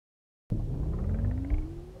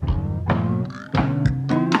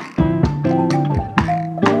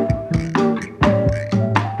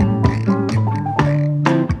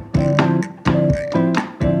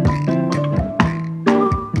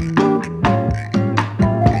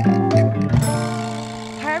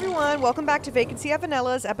welcome back to Vacancy at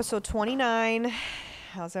Vanilla's episode 29.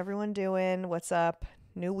 How's everyone doing? What's up?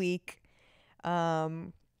 New week. We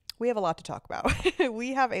have a lot to talk about.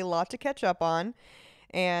 We have a lot to catch up on,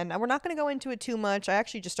 and we're not going to go into it too much. I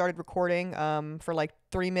actually just started recording for like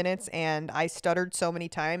 3 minutes, and I stuttered so many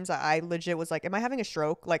times. I legit was like, am I having a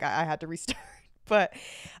stroke? Like I had to restart. But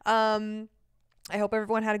I hope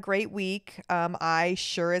everyone had a great week. I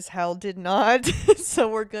sure as hell did not. So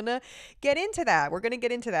we're going to get into that.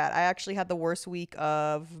 I actually had the worst week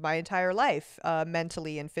of my entire life,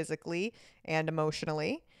 mentally and physically and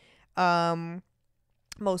emotionally.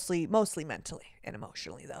 Mostly mentally and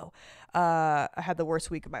emotionally, though. I had the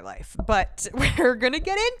worst week of my life, but we're going to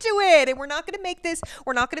get into it, and we're not going to make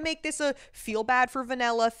this a feel bad for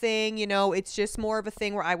vanilla thing. You know, it's just more of a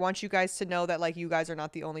thing where I want you guys to know that, like, you guys are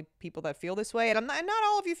not the only people that feel this way. And not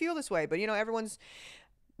all of you feel this way, but you know, everyone's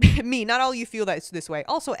not all of you feel that this way.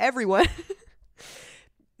 Also, everyone,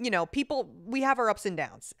 you know, people, we have our ups and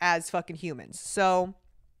downs as fucking humans. So,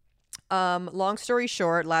 long story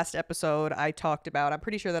short, last episode I talked about, I'm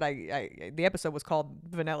pretty sure that the episode was called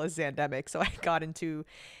Vanilla's Xandemic. So I got into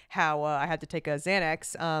how I had to take a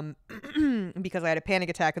Xanax because I had a panic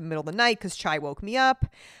attack in the middle of the night because Chai woke me up.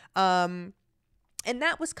 And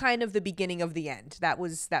that was kind of the beginning of the end. That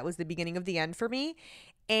was the beginning of the end for me.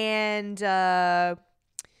 And that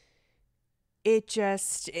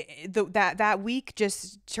week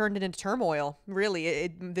just turned into turmoil. Really,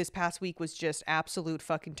 this past week was just absolute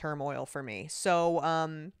fucking turmoil for me.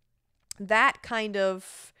 So that kind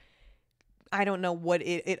of, I don't know what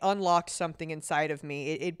it unlocked something inside of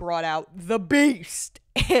me. It brought out the beast,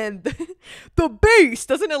 and the beast,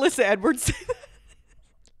 doesn't Alyssa Edwards say that?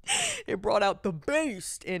 It brought out the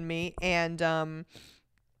beast in me, and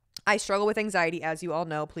I struggle with anxiety, as you all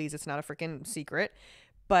know. Please, it's not a freaking secret,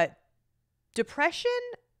 but depression,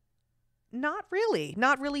 not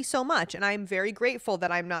really so much. And I'm very grateful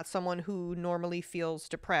that I'm not someone who normally feels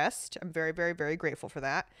depressed. I'm very, very, very grateful for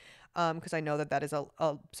that. Because I know that is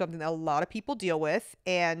something that a lot of people deal with.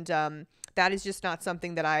 And that is just not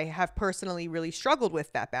something that I have personally really struggled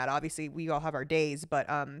with that bad. Obviously, we all have our days, but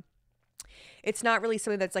it's not really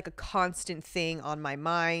something that's like a constant thing on my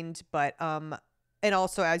mind. But and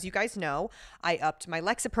also, as you guys know, I upped my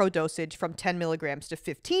Lexapro dosage from 10 milligrams to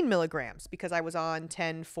 15 milligrams because I was on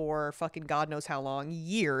 10 for fucking God knows how long,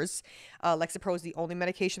 years. Lexapro is the only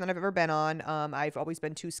medication that I've ever been on. I've always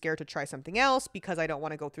been too scared to try something else because I don't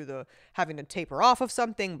want to go through having to taper off of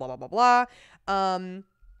something, blah, blah, blah, blah.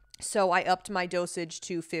 So I upped my dosage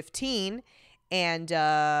to 15, and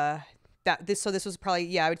this was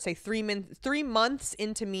probably, I would say 3 months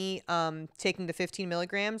into me taking the 15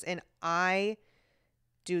 milligrams, and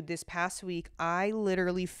dude, this past week, I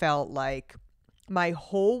literally felt like my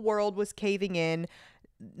whole world was caving in.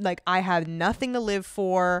 Like, I had nothing to live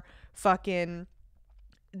for. Fucking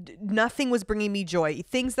nothing was bringing me joy.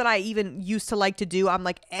 Things that I even used to like to do, I'm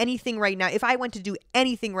like, anything right now, if I went to do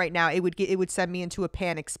anything right now, it would send me into a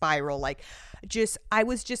panic spiral. Like, I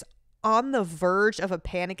was just on the verge of a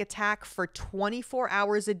panic attack for 24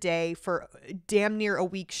 hours a day for damn near a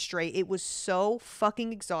week straight. It was so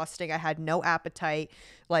fucking exhausting. I had no appetite.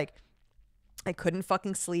 Like, I couldn't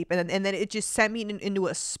fucking sleep. And then it just sent me into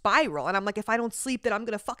a spiral. And I'm like, if I don't sleep, then I'm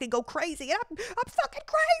going to fucking go crazy. And I'm fucking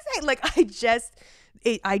crazy. Like,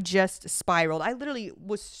 I just spiraled. I literally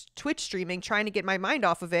was Twitch streaming, trying to get my mind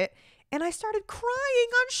off of it. And I started crying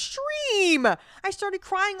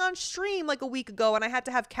on stream like a week ago, and I had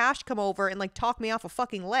to have Cash come over and like talk me off a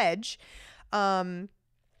fucking ledge. And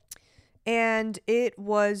it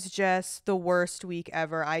was just the worst week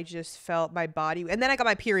ever. I just felt my body, and then I got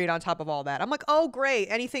my period on top of all that. I'm like, oh great.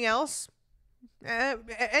 Anything else?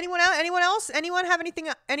 Anyone else? Anyone have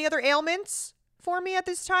any other ailments for me at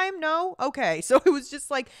this time? No? Okay. So it was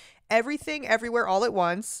just like everything everywhere all at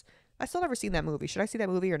once. I still never seen that movie. Should I see that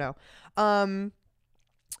movie or no?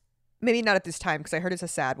 Maybe not at this time because I heard it's a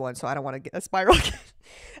sad one, so I don't want to get a spiral.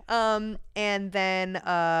 And then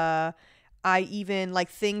I even, like,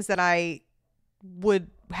 things that I would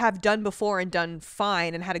have done before and done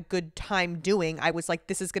fine and had a good time doing, I was like,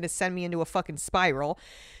 this is going to send me into a fucking spiral.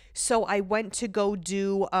 So I went to go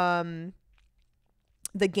do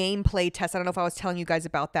the gameplay test. I don't know if I was telling you guys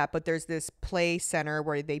about that, but there's this play center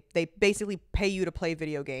where they basically pay you to play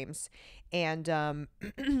video games, and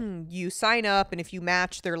you sign up, and if you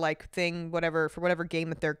match their like thing, whatever, for whatever game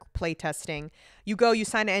that they're play testing, you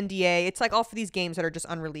sign an NDA. It's like all for these games that are just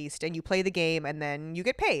unreleased, and you play the game and then you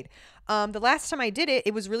get paid. The last time I did it,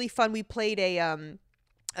 it was really fun. We played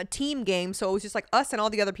a team game, so it was just like us and all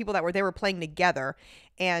the other people that were playing together.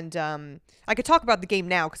 And I could talk about the game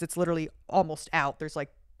now because it's literally almost out. There's like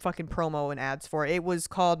fucking promo and ads for it. It was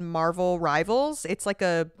called Marvel Rivals. It's like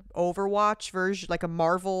a Overwatch version, like a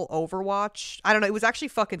Marvel Overwatch. I don't know. It was actually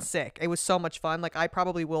fucking sick. It was so much fun. Like I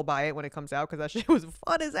probably will buy it when it comes out because that shit was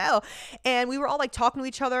fun as hell. And we were all like talking to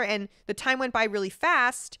each other, and the time went by really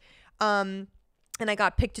fast. And I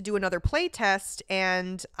got picked to do another play test,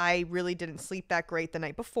 and I really didn't sleep that great the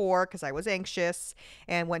night before because I was anxious,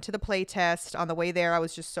 and went to the play test. On the way there, I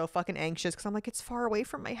was just so fucking anxious because I'm like, it's far away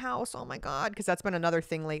from my house. Oh my God. Because that's been another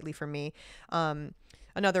thing lately for me.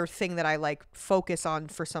 Another thing that I like focus on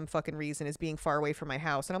for some fucking reason is being far away from my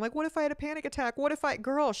house. And I'm like, what if I had a panic attack? What if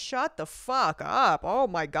girl, shut the fuck up. Oh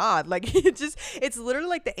my God. Like it's literally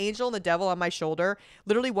like the angel and the devil on my shoulder.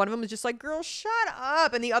 Literally one of them is just like, girl, shut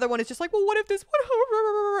up. And the other one is just like, well, what if this,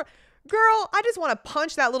 girl, I just want to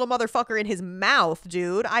punch that little motherfucker in his mouth,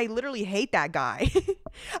 dude. I literally hate that guy.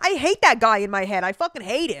 I hate that guy in my head. I fucking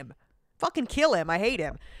hate him. Fucking kill him. I hate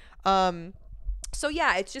him. So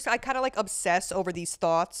yeah, it's just, I kind of like obsess over these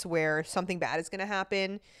thoughts where something bad is going to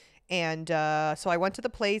happen. And so I went to the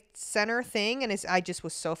play center thing, and I just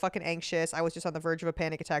was so fucking anxious. I was just on the verge of a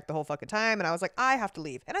panic attack the whole fucking time. And I was like, I have to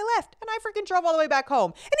leave. And I left, and I freaking drove all the way back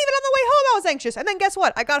home. And even on the way home, I was anxious. And then guess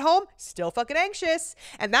what? I got home, still fucking anxious.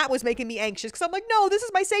 And that was making me anxious because I'm like, no, this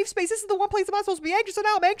is my safe space. This is the one place I'm not supposed to be anxious. And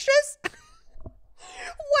now I'm anxious.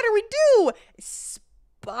 What do we do?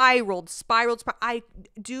 Spiraled.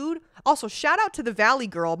 Dude, also shout out to the Valley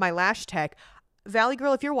Girl, my lash tech. Valley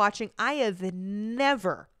Girl, if you're watching, I have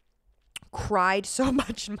never cried so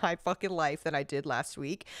much in my fucking life than I did last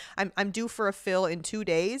week. I'm due for a fill in 2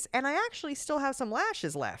 days, and I actually still have some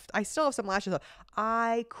lashes left. I still have some lashes left.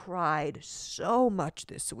 I cried so much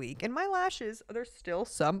this week, and my lashes, there's still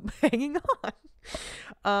some hanging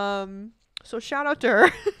on. So shout out to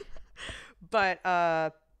her. But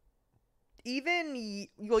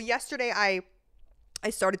yesterday I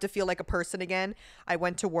started to feel like a person again. I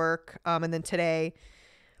went to work, and then today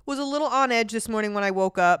was a little on edge this morning when I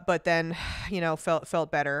woke up, but then,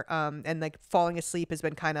 felt better. And like falling asleep has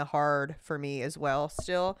been kind of hard for me as well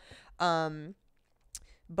still.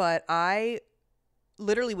 But I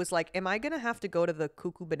literally was like, am I going to have to go to the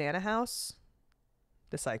Coocoobanana house?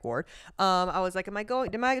 The psych ward. I was like, do I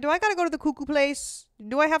gotta go to the cuckoo place?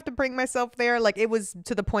 Do I have to bring myself there? Like, it was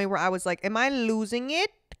to the point where I was like, am I losing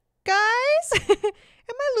it, guys? Am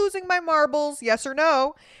I losing my marbles? Yes or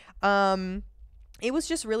no? It was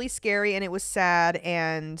just really scary, and it was sad.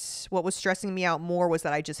 And what was stressing me out more was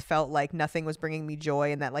that I just felt like nothing was bringing me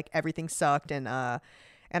joy, and that like everything sucked. And I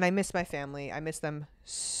miss my family. I miss them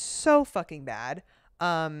so fucking bad.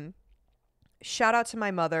 Shout out to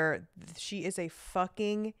my mother. She is a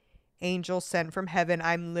fucking angel sent from heaven.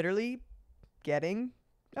 I'm literally getting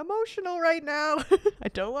emotional right now. I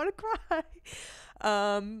don't want to cry.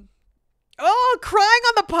 Crying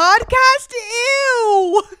on the podcast?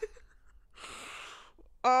 Ew.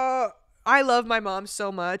 I love my mom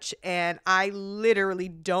so much, and I literally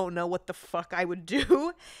don't know what the fuck I would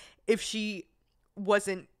do if she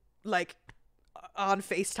wasn't like on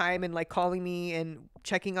FaceTime and like calling me and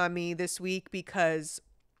checking on me this week, because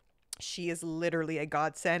she is literally a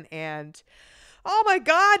godsend. And oh my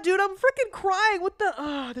God, dude, I'm freaking crying.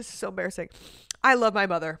 This is so embarrassing. I love my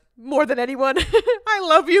mother more than anyone. I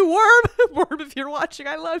love you, Worm. Worm, if you're watching,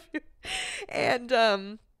 I love you. And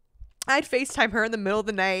I'd FaceTime her in the middle of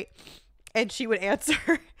the night, and she would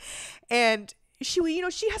answer. And she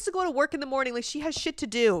has to go to work in the morning. Like, she has shit to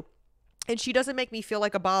do. And she doesn't make me feel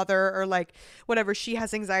like a bother or like whatever. She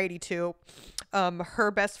has anxiety too.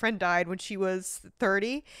 Her best friend died when she was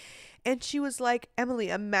 30. And she was like, Emily,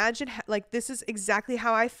 imagine this is exactly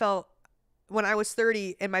how I felt when I was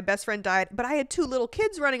 30 and my best friend died. But I had 2 little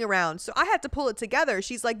kids running around. So I had to pull it together.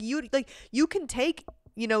 She's like, you can take,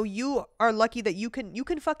 you are lucky that you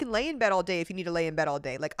can fucking lay in bed all day if you need to lay in bed all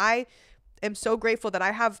day. Like, I am so grateful that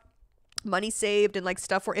I have money saved and like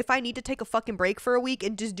stuff where if I need to take a fucking break for a week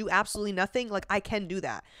and just do absolutely nothing, like I can do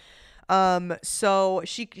that. So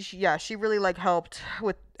she really like helped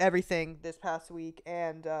with everything this past week.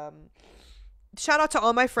 And shout out to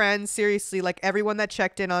all my friends, seriously, like everyone that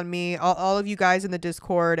checked in on me, all of you guys in the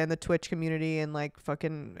Discord and the Twitch community, and like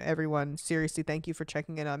fucking everyone, seriously, thank you for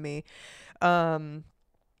checking in on me.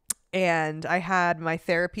 And I had my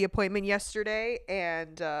therapy appointment yesterday,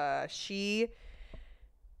 and she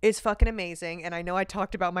is fucking amazing. And I know I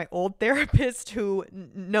talked about my old therapist who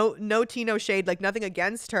no tea, no shade, like nothing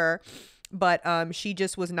against her, but she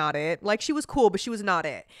just was not it. Like, she was cool, but she was not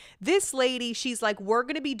it. This lady, she's like, we're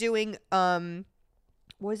gonna be doing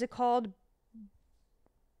what is it called?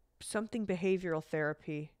 Something behavioral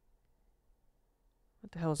therapy.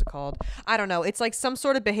 What the hell is it called? I don't know. It's like some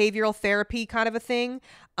sort of behavioral therapy kind of a thing.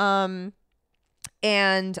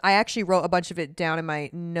 And I actually wrote a bunch of it down in my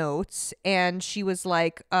notes. And she was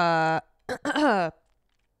like, why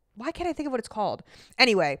can't I think of what it's called?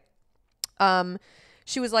 Anyway,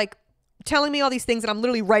 she was like telling me all these things, and I'm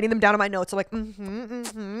literally writing them down in my notes. I'm like,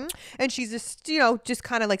 and she's just, just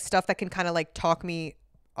kind of like stuff that can kind of like talk me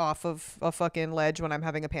off of a fucking ledge when I'm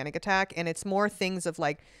having a panic attack. And it's more things of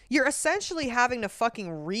like, you're essentially having to fucking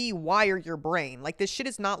rewire your brain. Like, this shit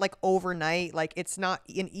is not like overnight. Like, it's not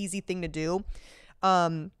an easy thing to do.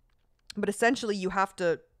 But essentially you have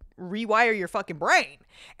to rewire your fucking brain,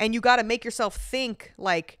 and you got to make yourself think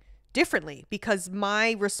like differently, because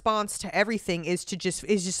my response to everything is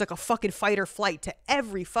just like a fucking fight or flight to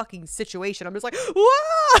every fucking situation. I'm just like,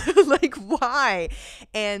 whoa, like, why?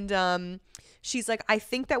 And she's like, I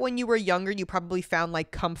think that when you were younger, you probably found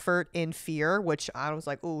like comfort in fear, which I was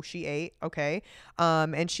like, oh, she ate. Okay.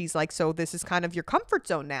 And she's like, so this is kind of your comfort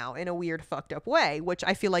zone now, in a weird, fucked up way, which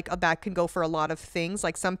I feel like that can go for a lot of things.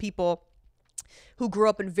 Like, some people who grew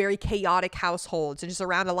up in very chaotic households and just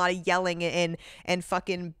around a lot of yelling and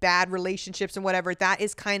fucking bad relationships and whatever, that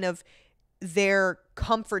is kind of their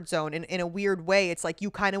comfort zone. In a weird way, it's like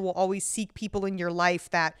you kind of will always seek people in your life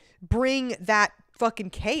that bring that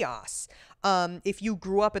fucking chaos. If you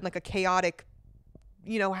grew up in like a chaotic,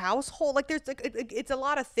 household, like there's like, it's a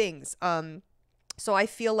lot of things. So I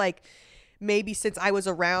feel like maybe since I was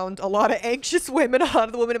around a lot of anxious women, a lot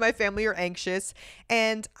of the women in my family are anxious,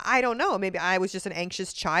 and I don't know, maybe I was just an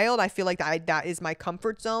anxious child. I feel like that is my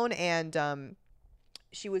comfort zone. And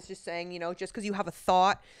she was just saying, just because you have a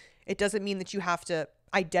thought, it doesn't mean that you have to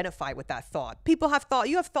identify with that thought.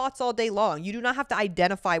 You have thoughts all day long. You do not have to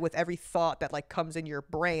identify with every thought that like comes in your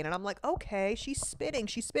brain. And I'm like, okay, she's spitting.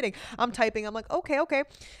 I'm typing. I'm like, okay.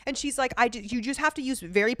 And she's like, you just have to use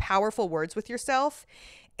very powerful words with yourself.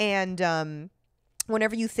 And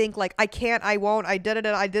whenever you think like, I can't, I won't, I did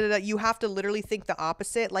it, you have to literally think the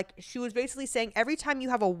opposite. Like, she was basically saying, every time you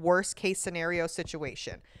have a worst case scenario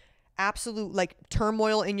situation, absolute like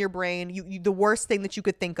turmoil in your brain, you the worst thing that you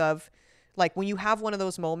could think of, like when you have one of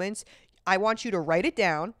those moments, I want you to write it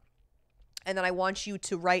down, and then I want you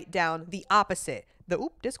to write down the opposite.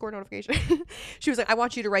 Discord notification. She was like, I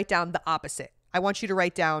want you to write down the opposite. I want you to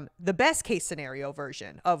write down the best case scenario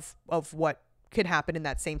version of what could happen in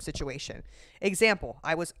that same situation. Example,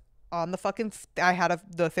 I was on I had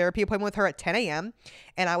the therapy appointment with her at 10 a.m.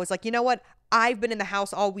 And I was like, you know what? I've been in the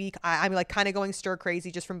house all week. I'm like kind of going stir crazy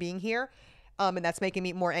just from being here. And that's making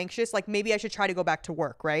me more anxious. Like, maybe I should try to go back to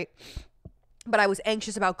work, right? But I was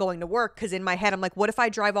anxious about going to work, because in my head, I'm like, what if I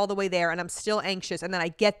drive all the way there and I'm still anxious, and then I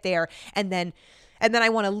get there and then I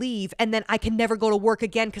want to leave, and then I can never go to work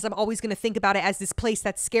again because I'm always going to think about it as this place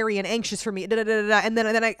that's scary and anxious for me. And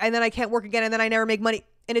then I can't work again, and then I never make money,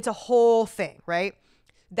 and it's a whole thing, right?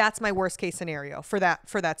 That's my worst case scenario for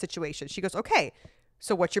that situation. She goes, okay,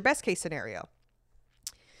 so what's your best case scenario?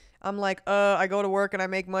 I'm like, I go to work and I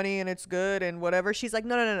make money and it's good and whatever. She's like,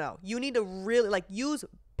 no. You need to really like use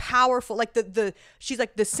powerful, like she's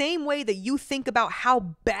like, the same way that you think about how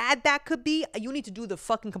bad that could be, you need to do the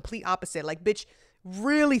fucking complete opposite. Like, bitch,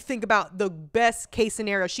 really think about the best case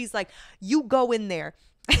scenario. She's like, you go in there.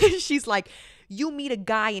 She's like, you meet a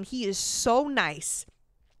guy and he is so nice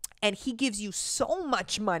and he gives you so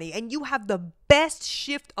much money and you have the best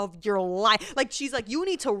shift of your life. Like, she's like, you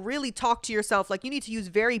need to really talk to yourself. Like, you need to use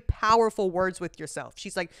very powerful words with yourself.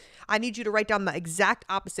 She's like, I need you to write down the exact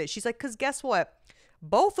opposite. She's like, because guess what?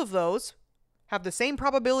 Both of those have the same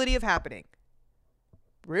probability of happening.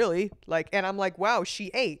 Really? Like, and I'm like, wow, she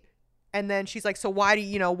ate. And then she's like, so why do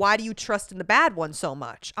you trust in the bad one so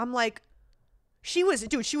much? I'm like, she was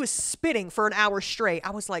spitting for an hour straight. I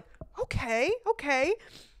was like, okay.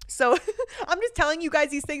 So I'm just telling you guys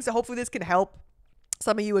these things, so hopefully this can help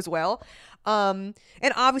some of you as well. And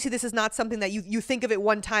obviously this is not something that you think of it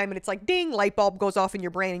one time and it's like, ding, light bulb goes off in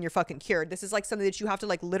your brain and you're fucking cured. This is like something that you have to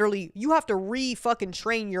like literally, you have to re-fucking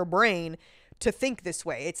train your brain to think this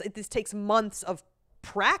way. This takes months of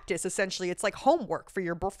practice, essentially. It's like homework for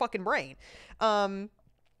your fucking brain.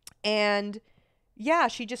 And yeah,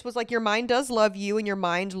 she just was like, your mind does love you and your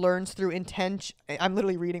mind learns through intention. I'm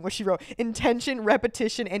literally reading what she wrote. Intention,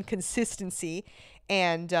 repetition, and consistency.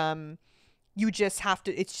 And you just have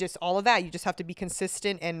to, it's just all of that. You just have to be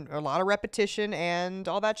consistent and a lot of repetition and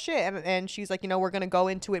all that shit. And she's like, we're going to go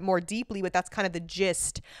into it more deeply, but that's kind of the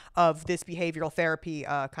gist of this behavioral therapy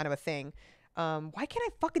kind of a thing. Why can't I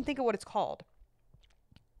fucking think of what it's called?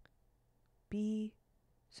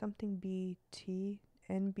 NBT,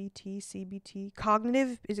 CBT,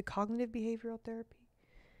 cognitive, is it cognitive behavioral therapy?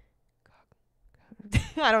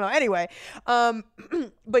 I don't know. Anyway,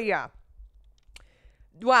 but yeah,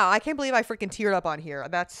 Wow, I can't believe I freaking teared up on here.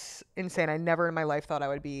 That's insane. I never in my life thought I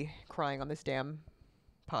would be crying on this damn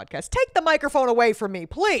podcast. Take the microphone away from me,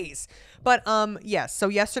 please. But yes, so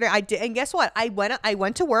yesterday I did, and guess what? I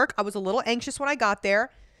went to work. I was a little anxious when I got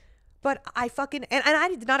there. But I fucking, and I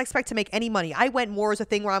did not expect to make any money. I went more as a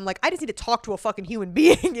thing where I'm like, I just need to talk to a fucking human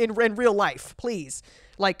being in real life, please.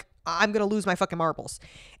 Like, I'm going to lose my fucking marbles.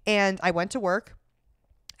 And I went to work.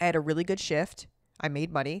 I had a really good shift. I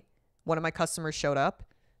made money. One of my customers showed up.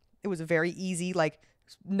 It was very easy. Like,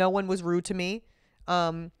 no one was rude to me.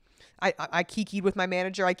 I kikied with my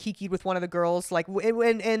manager. I kikied with one of the girls. Like,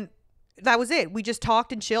 and that was it. We just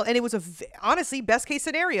talked and chilled. And it was honestly, best case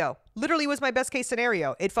scenario. Literally was my best case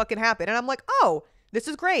scenario. It fucking happened. And I'm like, oh, this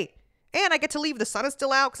is great. And I get to leave. The sun is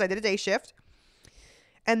still out because I did a day shift.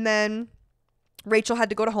 And then Rachel had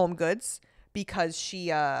to go to Home Goods because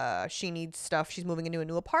she needs stuff. She's moving into a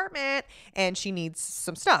new apartment and she needs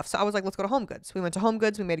some stuff. So I was like, let's go to Home Goods. We went to Home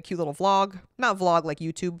Goods. We made a cute little vlog. Not vlog like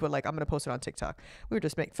YouTube, but like I'm going to post it on TikTok. We were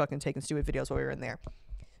just fucking taking stupid videos while we were in there.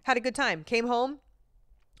 Had a good time. Came home.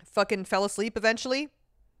 Fucking fell asleep eventually.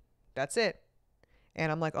 That's it.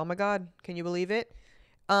 And I'm like, oh my God, can you believe it?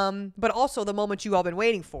 But also the moment you all been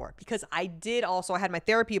waiting for, because I had my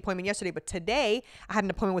therapy appointment yesterday, but today I had an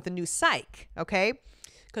appointment with a new psych. Okay.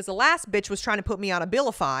 Because the last bitch was trying to put me on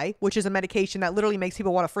Abilify, which is a medication that literally makes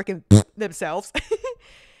people want to freaking themselves.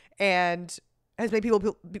 And has made people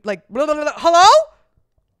be like, blah, blah, blah, hello?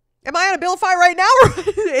 Am I on Abilify right now?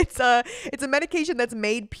 It's a medication that's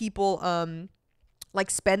made people, like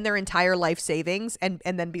spend their entire life savings and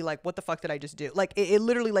then be like, what the fuck did I just do? Like it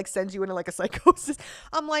literally like sends you into like a psychosis.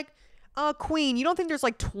 I'm like, Queen, you don't think there's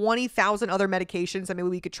like 20,000 other medications that maybe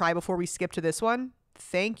we could try before we skip to this one?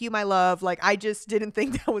 Thank you, my love. Like I just didn't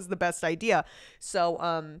think that was the best idea. So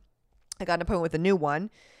I got an appointment with a new one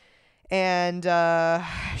and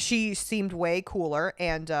she seemed way cooler.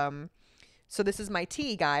 And so this is my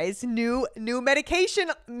tea, guys. New medication.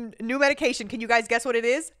 Can you guys guess what it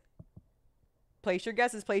is? Place your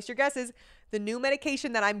guesses. The new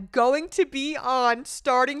medication that I'm going to be on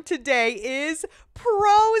starting today is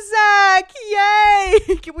Prozac.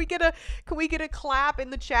 Yay! Can we get a clap in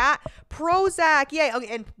the chat? Prozac. Yay. Okay,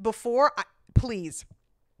 and please,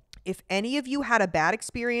 if any of you had a bad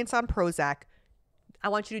experience on Prozac, I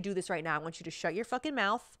want you to do this right now. I want you to shut your fucking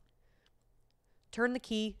mouth, turn the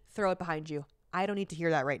key, throw it behind you. I don't need to hear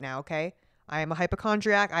that right now, okay? I am a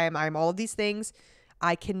hypochondriac. I'm all of these things.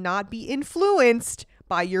 I cannot be influenced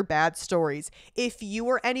by your bad stories. If you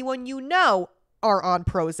or anyone you know are on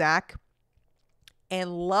Prozac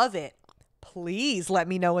and love it, please let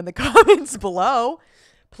me know in the comments below.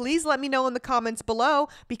 Please let me know in the comments below,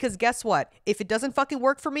 because guess what? If it doesn't fucking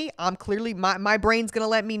work for me, I'm clearly, my brain's going to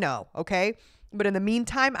let me know, okay? But in the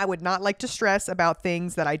meantime, I would not like to stress about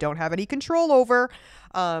things that I don't have any control over.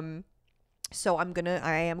 So I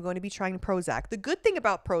am going to be trying Prozac. The good thing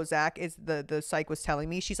about Prozac is the psych was telling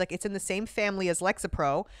me, she's like, it's in the same family as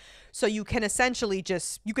Lexapro. So you can essentially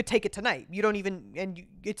you could take it tonight. You don't even,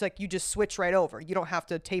 it's like you just switch right over. You don't have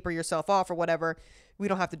to taper yourself off or whatever. We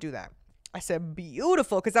don't have to do that. I said,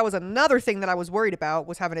 beautiful. Because that was another thing that I was worried about,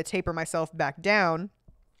 was having to taper myself back down.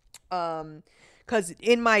 Because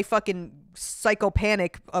in my fucking psycho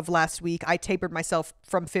panic of last week, I tapered myself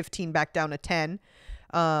from 15 back down to 10.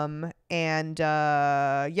 Yeah,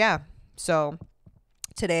 so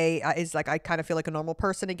today is like, I kind of feel like a normal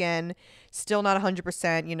person again, still not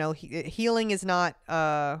 100%, healing is not,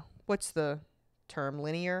 what's the term?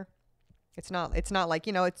 Linear. It's not like,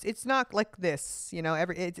 it's not like this,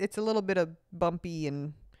 it's a little bit of bumpy,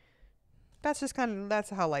 and that's just that's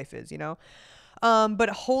how life is, but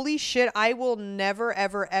holy shit, I will never,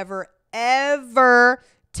 ever, ever, ever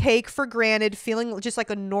take for granted feeling just like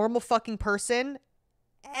a normal fucking person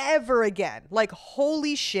ever again. Like,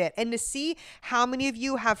 holy shit. And to see how many of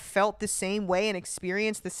you have felt the same way and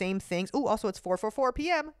experienced the same things. Oh, also it's 4:44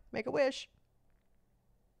 p.m. Make a wish.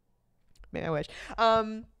 Make a wish.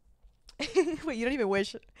 Wait, you don't even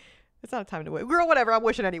wish. It's not a time to wish. Girl, whatever. I'm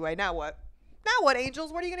wishing anyway. Now what? Now what,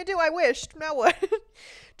 angels? What are you going to do? I wished. Now what?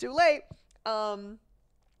 Too late.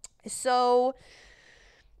 So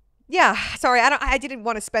yeah, sorry, I didn't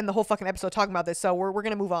want to spend the whole fucking episode talking about this, so we're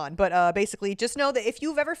going to move on. But basically, just know that if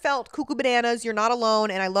you've ever felt cuckoo bananas, you're not alone,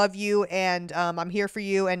 and I love you, and I'm here for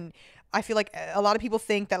you. And I feel like a lot of people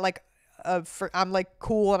think that, like, I'm, like,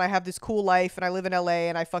 cool, and I have this cool life, and I live in LA,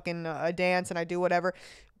 and I fucking dance, and I do whatever.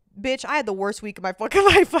 Bitch, I had the worst week of my fucking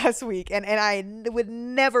life last week, and I would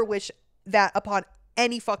never wish that upon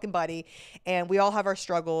any fucking buddy. And we all have our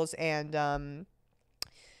struggles, and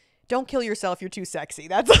don't kill yourself. You're too sexy.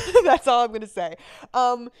 That's that's all I'm going to say.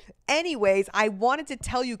 Anyways, I wanted to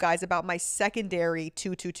tell you guys about my secondary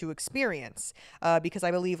 222 experience, because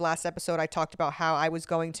I believe last episode I talked about how I was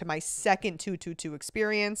going to my second 222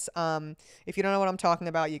 experience. If you don't know what I'm talking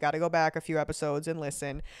about, you got to go back a few episodes and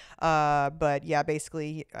listen. But yeah,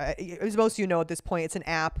 basically, as most of you know at this point, it's an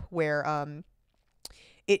app where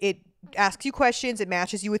it asks you questions, it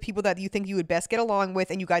matches you with people that you think you would best get along with,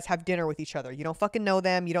 and you guys have dinner with each other. You don't fucking know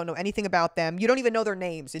them, you don't know anything about them, you don't even know their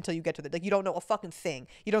names until you get to like, you don't know a fucking thing.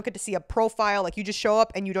 You don't get to see a profile, like you just show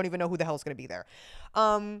up and you don't even know who the hell's gonna be there.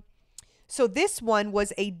 So this one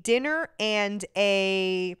was a dinner and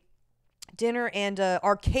a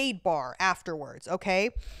arcade bar afterwards, okay?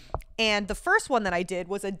 And the first one that I did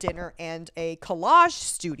was a dinner and a collage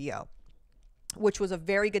studio, which was a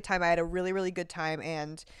very good time. I had a really, really good time,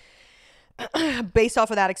 and based off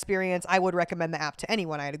of that experience, I would recommend the app to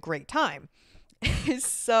anyone. I had a great time.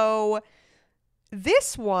 So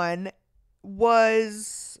this one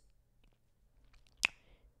was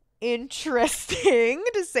interesting,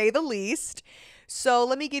 to say the least. So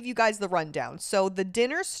let me give you guys the rundown. So the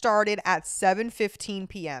dinner started at 7:15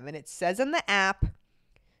 p.m. and it says in the app,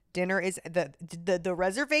 dinner is the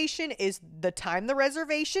reservation is the time the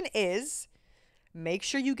reservation is. Make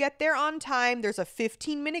sure you get there on time. There's a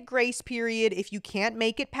 15-minute grace period. If you can't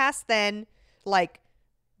make it past then, like,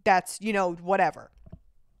 that's, whatever.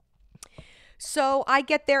 So I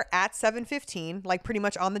get there at 7:15, like pretty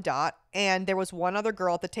much on the dot. And there was one other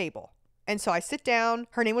girl at the table. And so I sit down.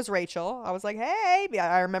 Her name was Rachel. I was like, hey.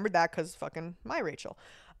 I remembered that because fucking my Rachel.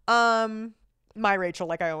 My Rachel,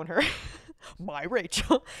 like I own her. My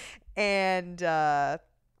Rachel. And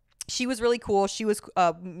she was really cool. She was,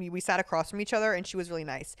 we sat across from each other and she was really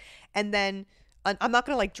nice. And then, I'm not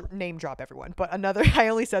going to like name drop everyone, but I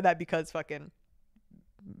only said that because fucking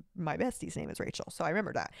my bestie's name is Rachel. So I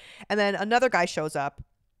remember that. And then another guy shows up,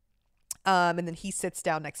 and then he sits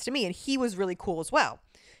down next to me and he was really cool as well.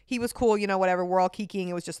 He was cool, whatever. We're all kikiing.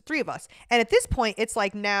 It was just the three of us. And at this point, it's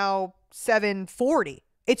like now 7:40.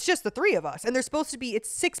 It's just the three of us. And there's supposed to be, it's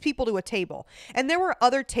 6 people to a table. And there were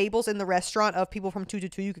other tables in the restaurant of people from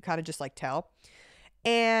 222. You could kind of just like tell.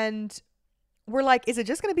 And we're like, is it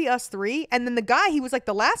just going to be us 3? And then the guy, he was like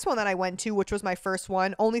the last one that I went to, which was my first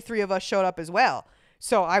one. Only 3 of us showed up as well.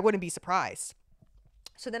 So I wouldn't be surprised.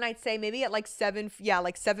 So then I'd say maybe at like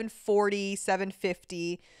 7:40,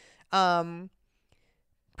 7:50. I'd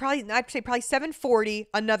say probably 7:40,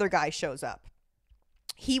 another guy shows up.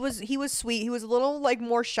 He was sweet. He was a little like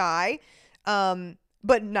more shy,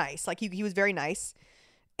 but nice. Like he was very nice.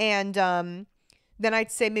 And then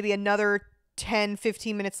I'd say maybe another 10,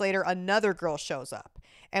 15 minutes later, another girl shows up.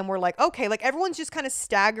 And we're like, okay, like everyone's just kind of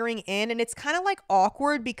staggering in, and it's kind of like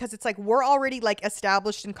awkward because it's like we're already like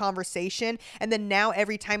established in conversation. And then now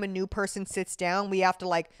every time a new person sits down, we have to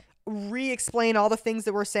like re-explain all the things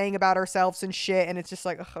that we're saying about ourselves and shit, and it's just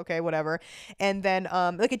like, ugh, okay, whatever. And then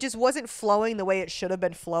like it just wasn't flowing the way it should have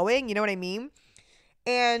been flowing, you know what I mean?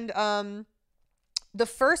 And the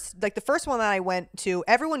first one that I went to,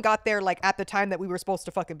 everyone got there like at the time that we were supposed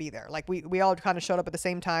to fucking be there. Like we all kind of showed up at the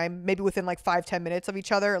same time, maybe within like 5-10 minutes of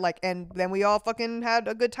each other, like, and then we all fucking had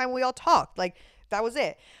a good time. We all talked, like that was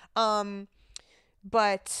it.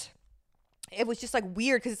 But it was just like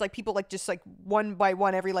weird because it's like people like just like one by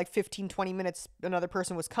one every like 15-20 minutes another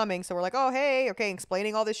person was coming. So we're like, oh hey, okay,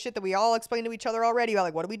 explaining all this shit that we all explained to each other already about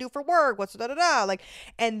like what do we do for work, what's da-da-da, like.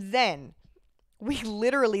 And then we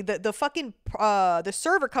literally the fucking the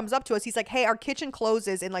server comes up to us. He's like, hey, our kitchen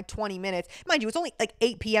closes in like 20 minutes. Mind you, it's only like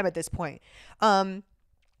 8 p.m. at this point.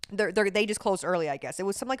 They just closed early, I guess. It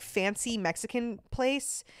was some like fancy Mexican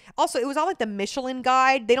place. Also, it was on like the Michelin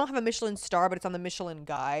guide. They don't have a Michelin star, but it's on the Michelin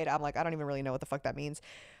guide. I'm like, I don't even really know what the fuck that means.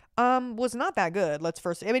 Was not that good. I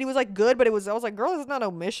mean, it was like good, but I was like, girl, this is not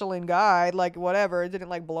a Michelin guide. Like whatever. It didn't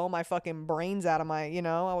like blow my fucking brains out of my,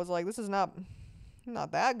 I was like, this is not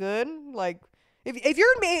that good. Like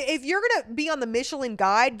if you're gonna be on the Michelin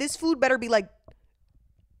guide, this food better be like,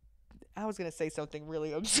 I was gonna say something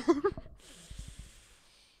really absurd.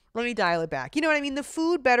 Let me dial it back. You know what I mean? The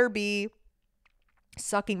food better be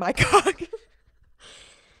sucking my cock.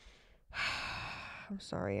 I'm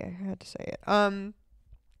sorry, I had to say it.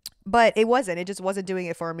 But it wasn't. It just wasn't doing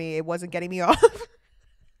it for me. It wasn't getting me off.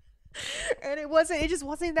 And it just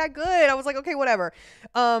wasn't that good. I was like, okay, whatever.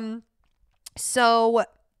 So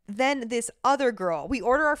then this other girl, we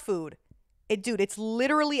order our food. It's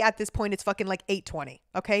literally at this point, it's fucking like 8:20.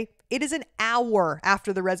 Okay. It is an hour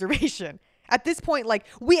after the reservation. At this point, like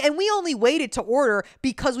we only waited to order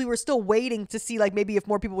because we were still waiting to see like maybe if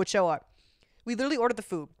more people would show up. We literally ordered the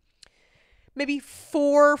food. Maybe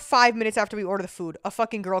 4 or 5 minutes after we order the food, a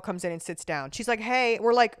fucking girl comes in and sits down. She's like, hey,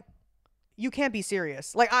 we're like, you can't be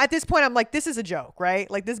serious. Like, at this point, I'm like, this is a joke, right?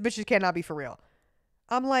 Like, this bitch cannot be for real.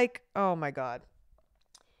 I'm like, oh my God.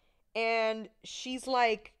 And she's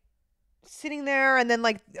like sitting there, and then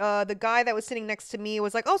like the guy that was sitting next to me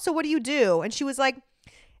was like, oh, so what do you do? And she was like,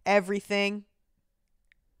 everything.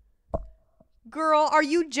 Girl, are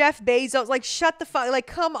you Jeff Bezos? Like, shut the fuck, like,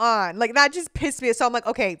 come on. Like, that just pissed me. So I'm like,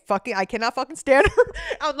 okay, fucking, I cannot fucking stand her.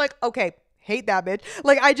 I'm like, okay, hate that bitch.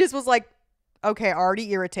 Like, I just was like, okay,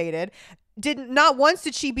 already irritated. Not once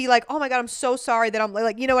did she be like, oh my God, I'm so sorry that I'm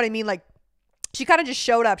like, you know what I mean? Like, she kind of just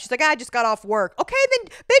showed up. She's like, I just got off work. Okay,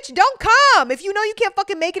 then, bitch, don't come. If you know you can't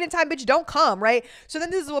fucking make it in time, bitch, don't come, right? So then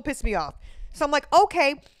this is what pissed me off. So I'm like,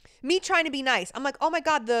 okay, me trying to be nice. I'm like, oh my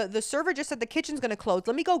God, the server just said the kitchen's going to close.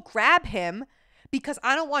 Let me go grab him because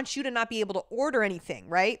I don't want you to not be able to order anything,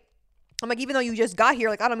 right? I'm like, even though you just got here,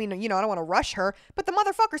 like, I don't mean, I don't want to rush her, but the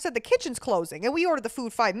motherfucker said the kitchen's closing and we ordered the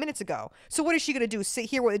food 5 minutes ago. So what is she going to do? Sit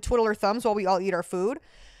here with twiddle her thumbs while we all eat our food?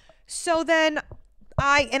 So then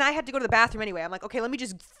I had to go to the bathroom anyway. I'm like, okay, let me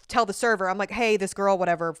just tell the server. I'm like, hey, this girl,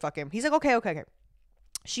 whatever, fuck him. He's like, okay.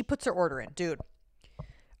 She puts her order in, dude.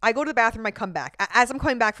 I go to the bathroom, I come back. As I'm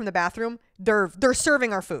coming back from the bathroom, they're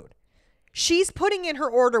serving our food. She's putting in her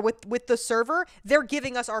order with the server. They're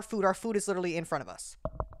giving us our food. Our food is literally in front of us.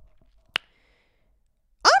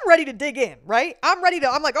 I'm ready to dig in, right? I'm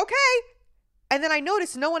like, okay. And then I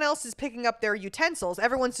notice no one else is picking up their utensils.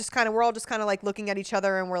 Everyone's just we're all just kind of like looking at each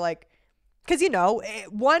other and we're like, because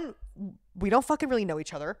one, we don't fucking really know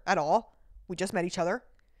each other at all. We just met each other.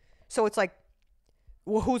 So it's like,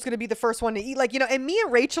 well, who's going to be the first one to eat? Like, and me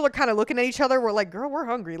and Rachel are kind of looking at each other. We're like, girl, we're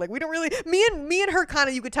hungry. Like, we don't really, me and her kind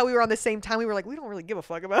of, you could tell we were on the same time. We were like, we don't really give a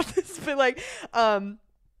fuck about this. But like, and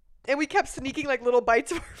we kept sneaking like little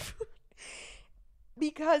bites of our food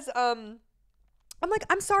because, I'm like,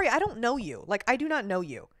 I'm sorry. I don't know you. Like, I do not know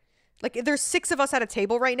you. Like, there's 6 of us at a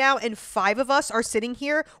table right now and 5 of us are sitting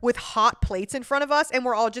here with hot plates in front of us and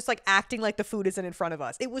we're all just like acting like the food isn't in front of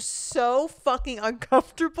us. It was so fucking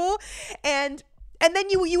uncomfortable. And then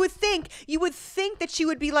you would think that she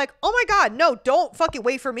would be like, oh my God, no, don't fucking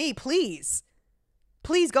wait for me, please.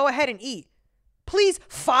 Please go ahead and eat. Please,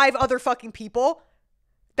 5 other fucking people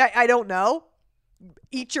that I don't know,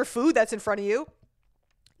 eat your food that's in front of you.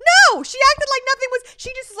 No, she acted like nothing was, she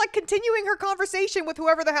just is like continuing her conversation with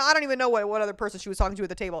whoever the hell, I don't even know what other person she was talking to at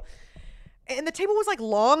the table. And the table was like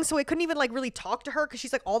long, so I couldn't even like really talk to her because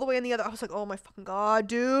she's like all the way in the other. I was like, oh my fucking God,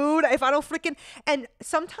 dude. If I don't freaking, and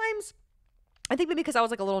sometimes, I think maybe because I was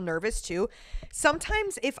like a little nervous too.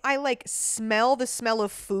 Sometimes if I like smell the smell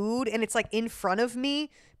of food and it's like in front of me,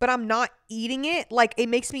 but I'm not eating it, like it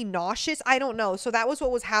makes me nauseous. I don't know. So that was what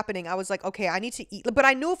was happening. I was like, okay, I need to eat. But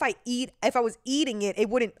I knew if I was eating it,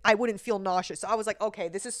 I wouldn't feel nauseous. So I was like, okay,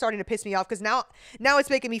 this is starting to piss me off because now it's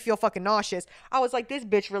making me feel fucking nauseous. I was like, this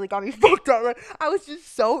bitch really got me fucked up. I was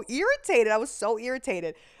just so irritated.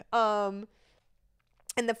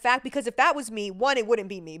 And the fact, because if that was me, one, it wouldn't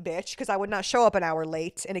be me, bitch, because I would not show up an hour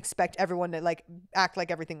late and expect everyone to like act like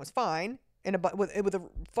everything was fine in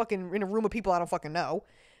a room of people I don't fucking know.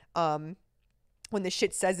 When the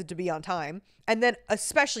shit says it to be on time. And then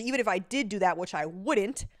especially even if I did do that, which I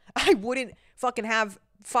wouldn't fucking have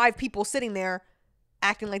 5 people sitting there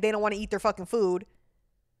acting like they don't want to eat their fucking food.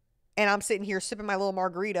 And I'm sitting here sipping my little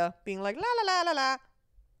margarita being like, la la la la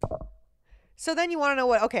la. So then you want to know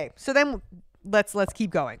what, okay. So then let's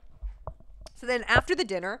keep going. So then after the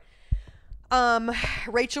dinner,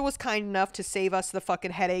 Rachel was kind enough to save us the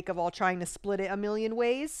fucking headache of all trying to split it a million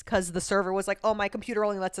ways because the server was like, oh, my computer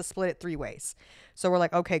only lets us split it 3 ways. So we're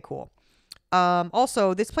like, okay, cool.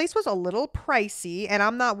 Also, this place was a little pricey and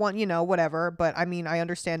I'm not one, whatever. But I mean, I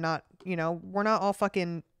understand not, we're not all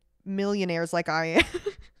fucking millionaires like I am.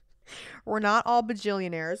 We're not all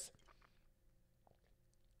bajillionaires.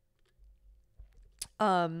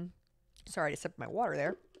 Sorry to sip my water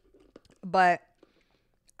there. But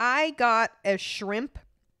I got a shrimp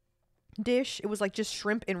dish. It was like just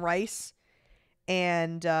shrimp and rice.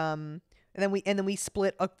 And then we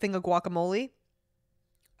split a thing of guacamole.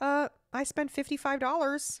 I spent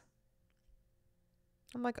 $55.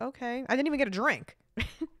 I'm like, okay. I didn't even get a drink.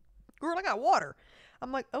 Girl, I got water.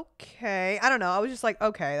 I'm like, okay. I don't know. I was just like,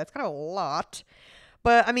 okay, that's kind of a lot.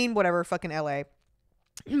 But I mean, whatever, fucking LA.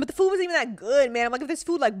 But the food wasn't even that good, man. I'm like, if this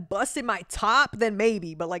food like busted my top, then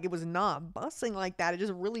maybe. But like, it was not busting like that. It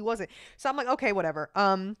just really wasn't. So I'm like, okay, whatever.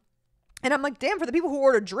 And I'm like, damn, for the people who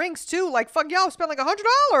order drinks too, like, fuck y'all spent like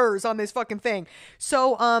 $100 on this fucking thing.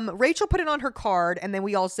 So Rachel put it on her card and then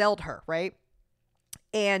we all Zelled her, right?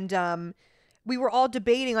 And we were all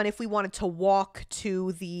debating on if we wanted to walk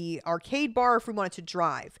to the arcade bar or if we wanted to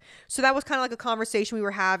drive. So that was kind of like a conversation we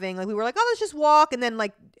were having. Like we were like, oh, let's just walk. And then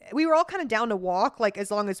like we were all kind of down to walk, like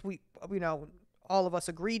as long as we, all of us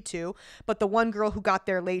agreed to. But the one girl who got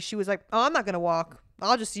there late, she was like, oh, I'm not going to walk.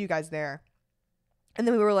 I'll just see you guys there. And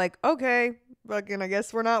then we were like, okay, fucking, I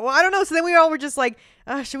guess we're not. Well, I don't know. So then we all were just like,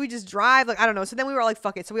 should we just drive? Like, I don't know. So then we were all like,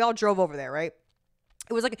 fuck it. So we all drove over there, right?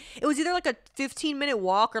 It was either like a 15-minute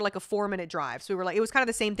walk or like a 4-minute drive. So we were like, it was kind of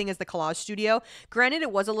the same thing as the collage studio. Granted,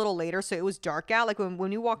 it was a little later, so it was dark out. Like when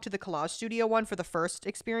we walked to the collage studio one for the first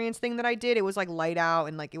experience thing that I did, it was like light out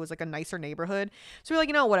and like it was like a nicer neighborhood. So we were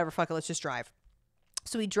like, whatever, fuck it, let's just drive.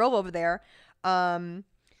 So we drove over there, and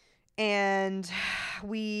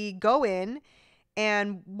we go in,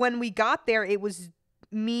 and when we got there, it was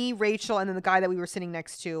me, Rachel, and then the guy that we were sitting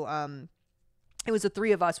next to. It was the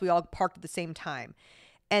three of us. We all parked at the same time.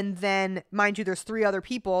 And then, mind you, there's 3 other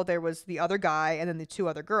people. There was the other guy and then the 2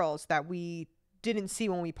 other girls that we didn't see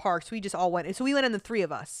when we parked. So we just all went. So we went in, the 3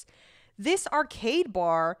 of us. This arcade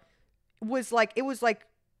bar was like,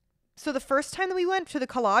 so the first time that we went to the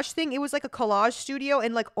collage thing, it was like a collage studio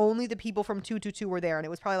and like only the people from 222 were there. And it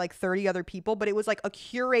was probably like 30 other people, but it was like a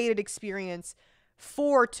curated experience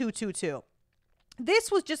for 222.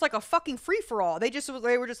 This was just like a fucking free-for-all. They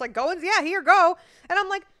were just like going, yeah, here, go. And I'm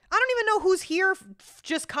like, I don't even know who's here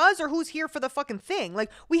just cuz or who's here for the fucking thing.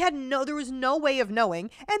 Like there was no way of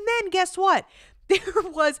knowing. And then guess what? There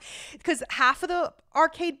was, because half of the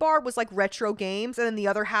arcade bar was like retro games and then the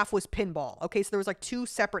other half was pinball. Okay, so there was like 2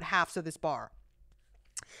 separate halves of this bar.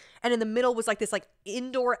 And in the middle was like this like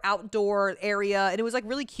indoor outdoor area. And it was like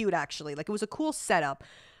really cute actually. Like it was a cool setup.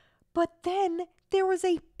 But then there was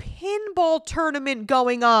a pinball tournament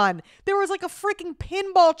going on. There was like a freaking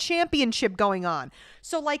pinball championship going on.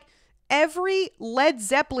 So like every Led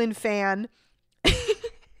Zeppelin fan, it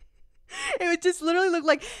would just literally look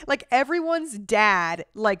like everyone's dad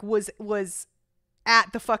like was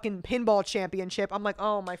at the fucking pinball championship. I'm like,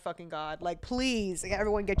 oh my fucking God. Like, please,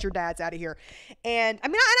 everyone get your dads out of here. And I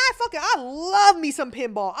mean, I love me some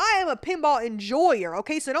pinball. I am a pinball enjoyer.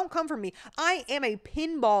 Okay. So don't come for me. I am a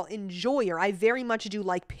pinball enjoyer. I very much do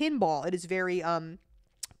like pinball. It is very,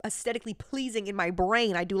 aesthetically pleasing in my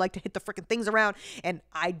brain. I do like to hit the freaking things around and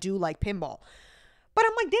I do like pinball. But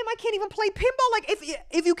I'm like, damn, I can't even play pinball. Like,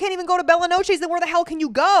 if you can't even go to Bella Noche's, then where the hell can you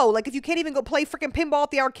go? Like, if you can't even go play freaking pinball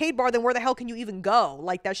at the arcade bar, then where the hell can you even go?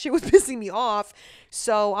 Like, that shit was pissing me off.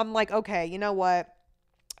 So I'm like, okay, you know what?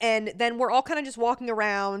 And then we're all kind of just walking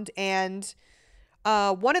around, and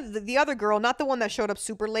one of the other girl, not the one that showed up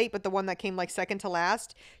super late, but the one that came like second to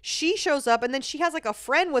last, she shows up, and then she has like a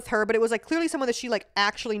friend with her, but it was like clearly someone that she like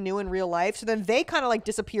actually knew in real life. So then they kind of like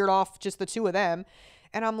disappeared off, just the 2 of them.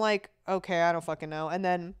 And I'm like, okay, I don't fucking know. And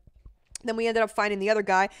then we ended up finding the other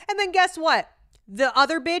guy. And then guess what? The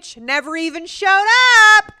other bitch never even showed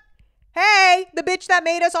up. Hey, the bitch that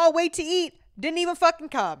made us all wait to eat didn't even fucking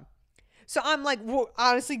come. So I'm like, well,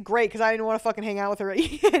 honestly, great, because I didn't want to fucking hang out with her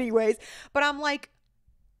anyways. But I'm like,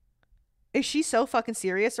 is she so fucking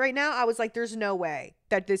serious right now? I was like, there's no way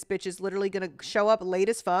that this bitch is literally going to show up late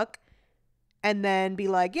as fuck and then be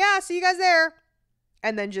like, yeah, see you guys there.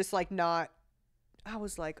 And then just like not. I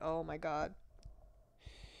was like, oh my God,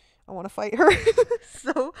 I want to fight her.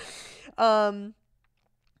 So,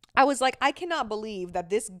 I was like, I cannot believe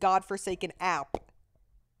that this godforsaken app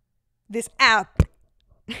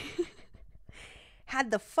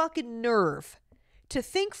had the fucking nerve to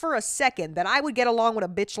think for a second that I would get along with a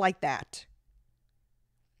bitch like that.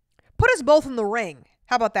 Put us both in the ring.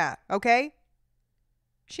 How about that? Okay.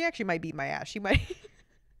 She actually might beat my ass. She might.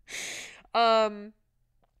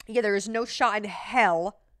 Yeah, there is no shot in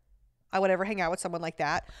hell I would ever hang out with someone like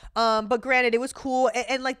that. But granted, it was cool.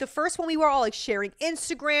 And like the first one, we were all like sharing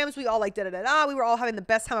Instagrams. We all like da-da-da-da. We were all having the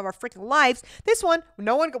best time of our freaking lives. This one,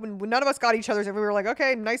 none of us got each other's, and we were like,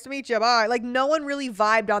 okay, nice to meet you. Bye. Like no one really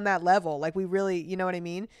vibed on that level. Like we really, you know what I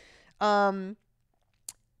mean?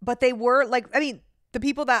 But they were like, I mean, the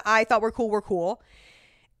people that I thought were cool.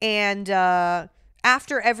 And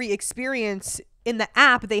after every experience in the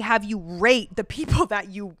app, they have you rate the people that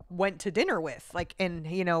you went to dinner with, like, and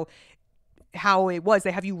you know how it was. They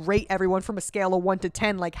have you rate everyone from a scale of 1 to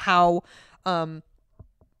 10, like how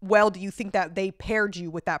well do you think that they paired you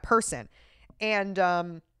with that person? And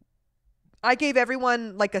I gave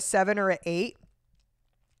everyone like a 7 or an 8,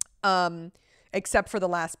 except for the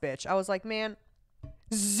last bitch. I was like, man,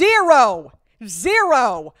 zero.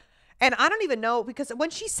 And I don't even know, because when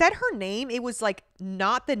she said her name, it was like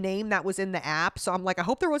not the name that was in the app. So I'm like, I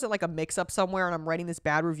hope there wasn't like a mix up somewhere and I'm writing this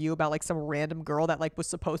bad review about like some random girl that like was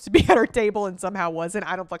supposed to be at her table and somehow wasn't.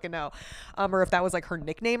 I don't fucking know. Or if that was like her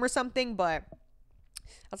nickname or something. But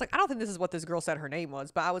I was like, I don't think this is what this girl said her name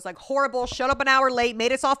was. But I was like, horrible, showed up an hour late,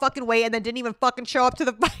 made us all fucking wait, and then didn't even fucking show up to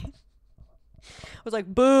the fight. I was like,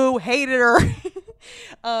 boo, hated her.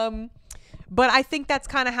 But I think that's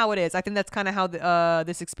kind of how it is. I think that's kind of how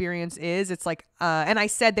this experience is. It's like, and I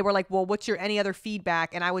said, they were like, well, what's your any other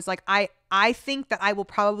feedback? And I was like, I think that I will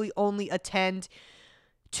probably only attend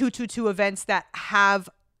 222 events that have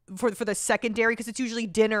for the secondary, because it's usually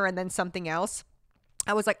dinner and then something else.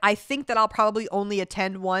 I was like, I think that I'll probably only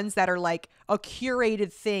attend ones that are like a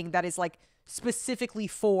curated thing that is like specifically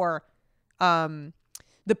for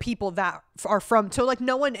the people that are from. So like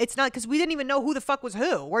no one, it's not, because we didn't even know who the fuck was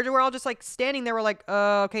who. We're all just like standing there. We're like,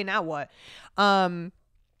 okay, now what?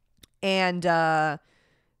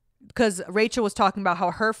 Because Rachel was talking about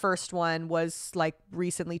how her first one was like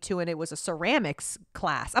recently too, and it was a ceramics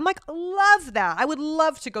class. I'm like, love that. I would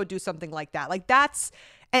love to go do something like that. Like that's,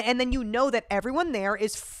 and then you know that everyone there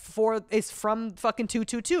is from fucking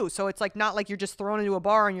 222. So it's like not like you're just thrown into a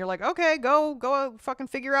bar and you're like, okay, go fucking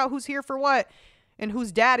figure out who's here for what and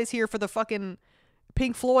whose dad is here for the fucking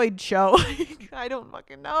Pink Floyd show. I don't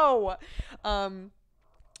fucking know.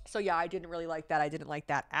 So yeah, I didn't really like that. I didn't like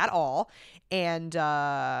that at all. And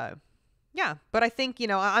yeah, but I think, you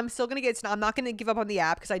know, I'm still going to I'm not going to give up on the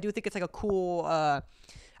app, because I do think it's like a cool,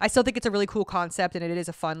 I still think it's a really cool concept, and it is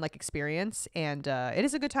a fun like experience, and it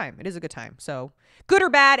is a good time. It is a good time. So good or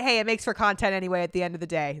bad, hey, it makes for content anyway at the end of the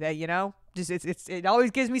day, that, you know, just it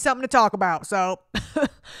always gives me something to talk about. So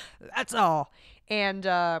that's all. And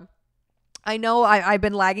I know I've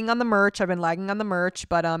been lagging on the merch.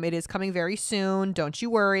 But it is coming very soon. Don't you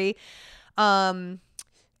worry. And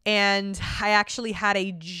I actually had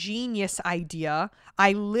a genius idea.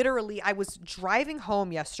 I was driving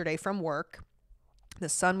home yesterday from work. The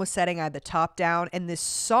sun was setting. I had the top down, and this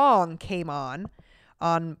song came on.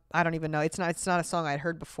 I don't even know. It's not a song I'd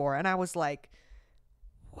heard before. And I was like,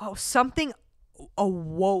 whoa, something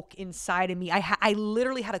awoke inside of me. I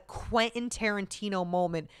literally had a Quentin Tarantino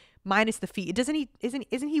moment, minus the feet. Isn't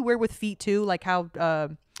he weird with feet too? Like how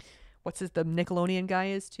the Nickelodeon guy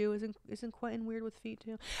is too? Isn't Quentin weird with feet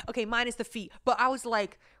too? Okay, minus the feet. But I was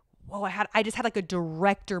like, whoa, I just had like a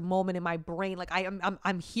director moment in my brain. Like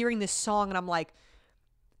I'm hearing this song, and I'm like,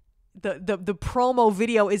 the promo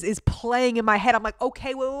video is playing in my head. I'm like,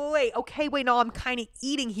 okay, wait. Okay, wait, no, I'm kind of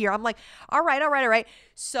eating here. I'm like, all right.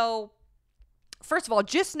 So first of all,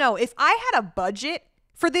 just know, if I had a budget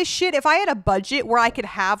for this shit, if I had a budget where I could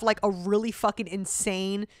have like a really fucking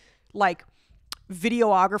insane like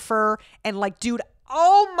videographer and like, dude,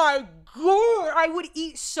 oh my God, I would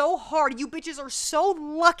eat so hard. You bitches are so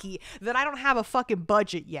lucky that I don't have a fucking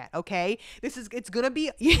budget yet, okay? It's gonna be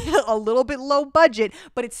a little bit low budget,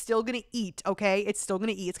 but it's still gonna eat, okay? It's still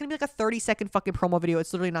gonna eat. It's gonna be like a 30-second fucking promo video.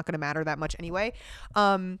 It's literally not gonna matter that much anyway.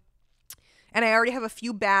 And I already have a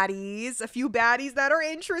few baddies that are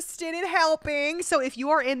interested in helping. So if you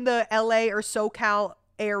are in the LA or SoCal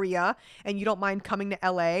area and you don't mind coming to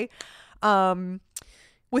LA,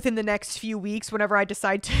 within the next few weeks, whenever I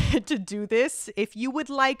decide to do this, if you would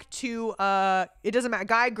like to, it doesn't matter,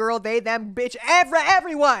 guy, girl, they, them, bitch,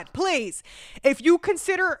 everyone, please. If you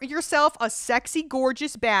consider yourself a sexy,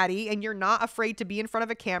 gorgeous baddie and you're not afraid to be in front of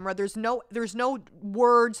a camera, there's no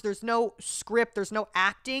words, there's no script, there's no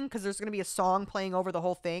acting, because there's going to be a song playing over the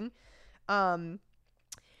whole thing.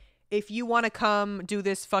 If you want to come do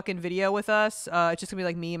this fucking video with us, it's just gonna be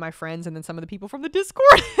like me and my friends, and then some of the people from the Discord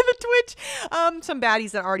and the Twitch. Some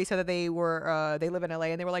baddies that already said that they live in LA,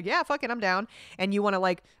 and they were like, yeah, fuck it, I'm down. And you want to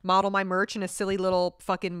like model my merch in a silly little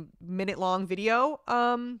fucking minute-long video?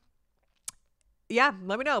 Yeah,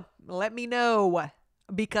 let me know,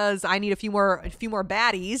 because I need a few more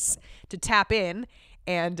baddies to tap in.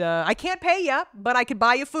 And I can't pay you, but I can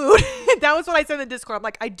buy you food. That was what I said in the Discord. I'm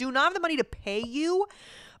like, I do not have the money to pay you,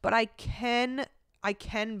 but I can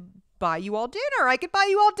buy you all dinner. I could buy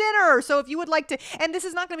you all dinner. So if you would like to, and this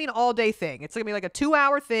is not going to be an all day thing. It's going to be like a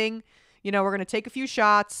 2-hour thing. You know, we're going to take a few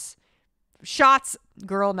shots,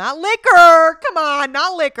 girl, not liquor. Come on,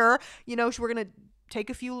 not liquor. You know, we're going to take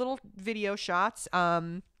a few little video shots.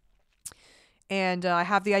 And I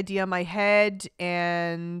have the idea in my head,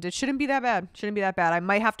 and it shouldn't be that bad. I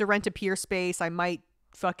might have to rent a pier space. I might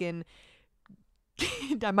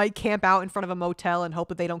camp out in front of a motel and hope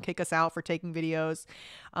that they don't kick us out for taking videos.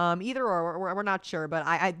 Either or, we're not sure, but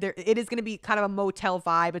it is going to be kind of a motel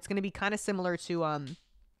vibe. It's going to be kind of similar to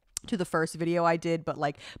the first video I did, but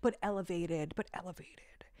elevated.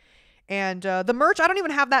 And the merch, I don't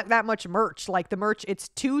even have that much merch. Like the merch,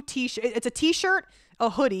 it's it's a t-shirt, a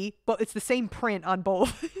hoodie, but it's the same print on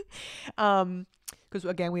both. Because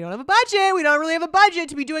again, we don't have a budget. We don't really have a budget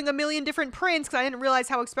to be doing a million different prints because I didn't realize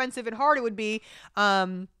how expensive and hard it would be.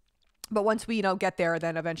 But once we, get there,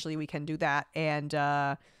 then eventually we can do that. And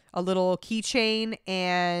a little keychain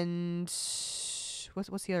and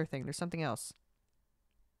what's the other thing? There's something else.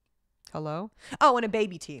 Hello? Oh, and a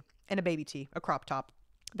baby tee. A crop top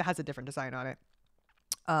that has a different design on it.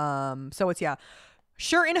 So it's,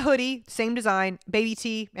 shirt and a hoodie, same design, baby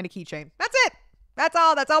tee, and a keychain. That's it. That's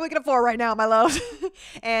all we can afford right now, my love.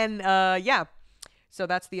 And so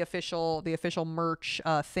that's the official merch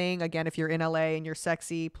thing. Again, if you're in LA and you're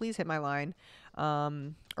sexy, please hit my line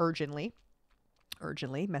urgently.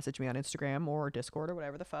 Message me on Instagram or Discord or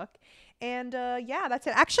whatever the fuck. And that's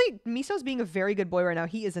it. Actually, Miso's being a very good boy right now.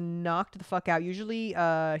 He is knocked the fuck out. Usually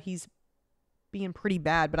he's being pretty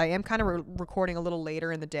bad, but I am kind of recording a little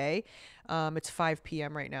later in the day. It's 5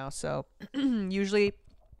 p.m. right now, so usually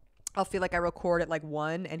I'll feel like I record at like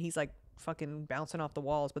 1 and he's like fucking bouncing off the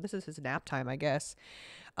walls, but this is his nap time, I guess.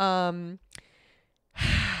 I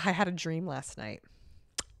had a dream last night.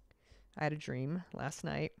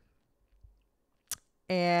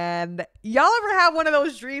 And y'all ever have one of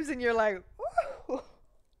those dreams and you're like, ooh,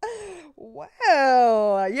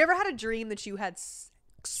 wow. You ever had a dream that you had sex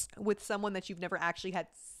with someone that you've never actually had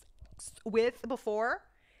sex with before,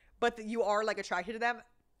 but that you are like attracted to them?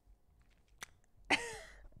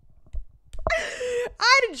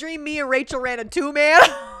 I had a dream me and Rachel ran a two-man.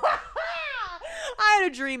 I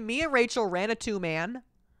had a dream me and Rachel ran a two-man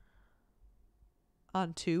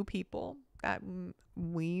on two people that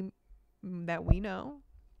we know.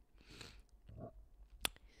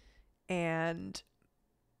 And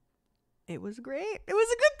it was great. It was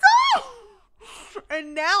a good time.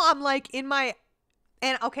 And now I'm like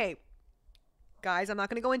okay, guys, I'm not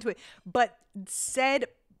going to go into it, but said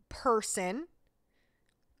person,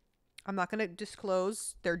 I'm not going to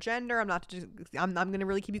disclose their gender. I'm going to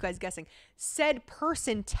really keep you guys guessing. Said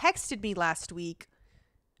person texted me last week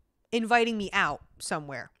inviting me out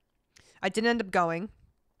somewhere. I didn't end up going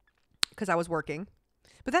because I was working.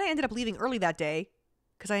 But then I ended up leaving early that day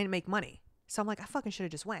because I didn't make money. So I'm like, I fucking should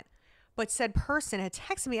have just went. But said person had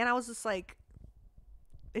texted me and I was just like,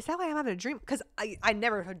 is that why I'm having a dream? Because I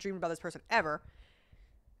never had dreamed about this person ever.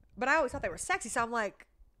 But I always thought they were sexy. So I'm like,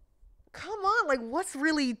 come on, like what's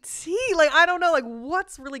really tea? Like, I don't know, like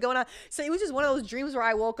what's really going on? So it was just one of those dreams where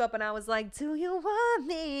I woke up and I was like, do you want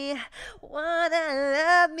me? Wanna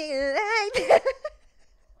love me like that?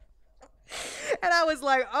 And I was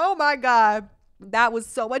like, oh my God, that was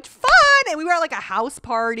so much fun. And we were at like a house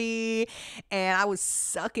party and I was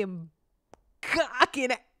sucking cock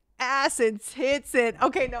and ass and tits and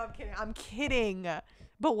okay, no, I'm kidding.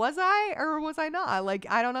 But was I or was I not? Like,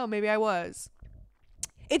 I don't know, maybe I was.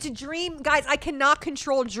 It's a dream, guys. I cannot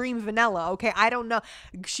control Dream Vanilla, okay? I don't know.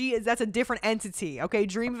 That's a different entity, okay?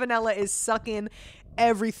 Dream Vanilla is sucking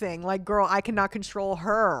everything. Like, girl, I cannot control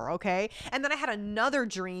her, okay? And then I had another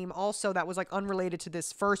dream also that was like unrelated to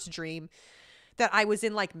this first dream, that I was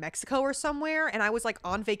in like Mexico or somewhere and I was like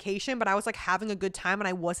on vacation, but I was like having a good time and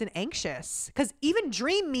I wasn't anxious. Because even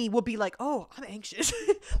dream me will be like, oh, I'm anxious.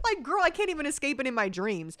 Like, girl, I can't even escape it in my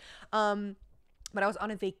dreams. But I was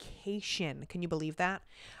on a vacation. Can you believe that?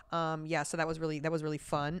 So that was really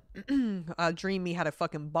fun. Dream Me had a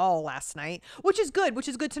fucking ball last night, which is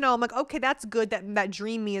good to know. I'm like, okay, that's good that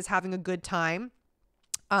Dream Me is having a good time.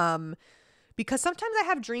 Because sometimes I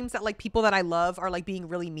have dreams that like people that I love are like being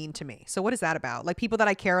really mean to me. So what is that about? Like people that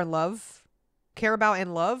I care about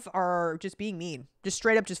and love are just being mean, just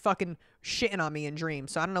straight up just fucking shitting on me in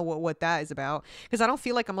dreams. So I don't know what that is about, because I don't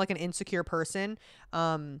feel like I'm like an insecure person.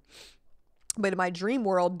 But in my dream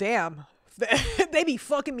world, damn, they be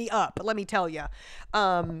fucking me up. Let me tell you.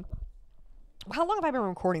 How long have I been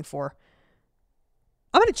recording for?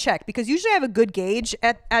 I'm going to check because usually I have a good gauge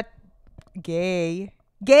at gauge.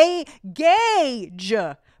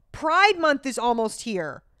 Pride Month is almost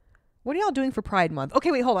here. What are y'all doing for Pride Month?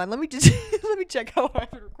 Okay, wait, hold on. Let me check how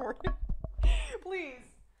I've been recording. Please.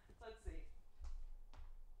 Let's see.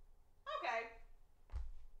 Okay.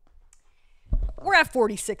 We're at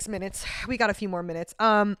 46 minutes. We got a few more minutes.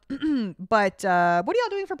 But what are y'all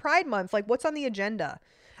doing for Pride Month? Like, what's on the agenda?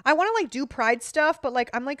 I want to like do Pride stuff, but like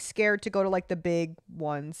I'm like scared to go to like the big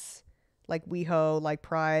ones, like WeHo, like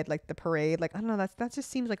Pride, like the parade. Like I don't know. That just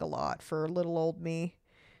seems like a lot for little old me.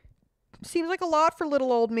 Seems like a lot for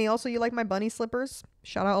little old me. Also, you like my bunny slippers?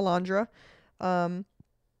 Shout out Alondra. I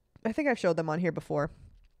think I've showed them on here before.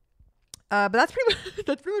 But that's pretty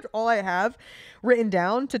much all I have written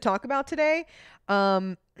down to talk about today.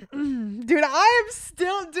 Dude, I am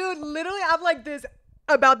still, dude, literally, I'm like this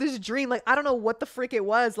about this dream. Like, I don't know what the frick it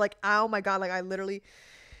was. Like, oh my God. Like, I literally,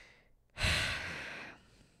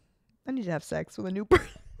 I need to have sex with a new person.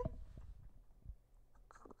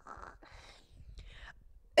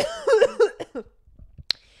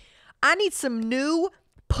 I need some new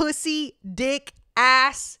pussy, dick,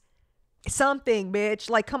 ass, something, bitch.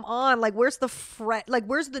 Like, come on. Like, where's the like,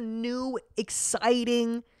 where's the new,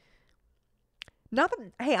 exciting? Not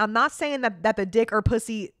that, hey, I'm not saying that the dick or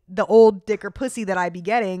pussy, the old dick or pussy that I be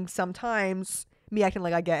getting sometimes, me acting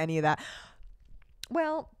like I get any of that.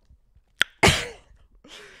 Well,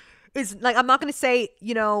 it's like, I'm not gonna say,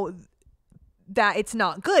 that it's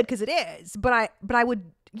not good, because it is, but I would,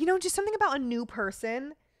 just something about a new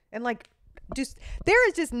person, and like, just, there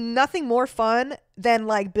is just nothing more fun than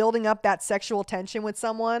like building up that sexual tension with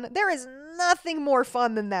someone. There is nothing more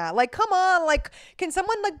fun than that. Like, come on, like, can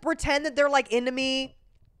someone like pretend that they're like into me?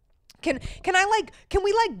 Can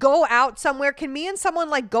we like go out somewhere? Can me and someone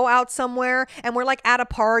like go out somewhere and we're like at a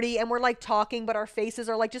party and we're like talking, but our faces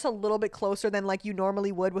are like just a little bit closer than like you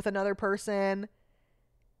normally would with another person?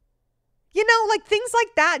 Like, things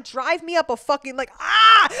like that drive me up a fucking, like,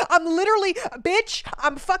 I'm literally, bitch,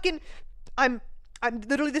 I'm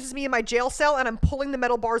literally, this is me in my jail cell, and I'm pulling the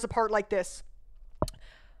metal bars apart like this.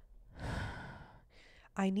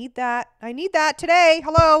 I need that today.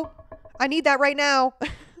 Hello. I need that right now.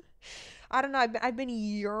 I don't know. I've been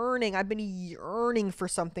yearning for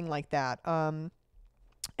something like that. And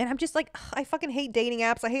I'm just like, I fucking hate dating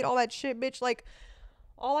apps. I hate all that shit, bitch. Like,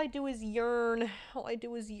 all I do is yearn. All I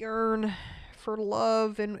do is yearn for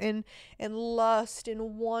love and lust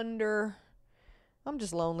and wonder. I'm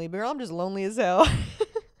just lonely, girl. I'm just lonely as hell.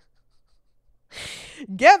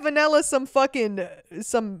 Get Vanilla some fucking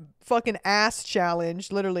ass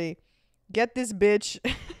challenge. Literally, get this bitch.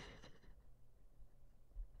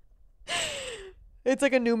 It's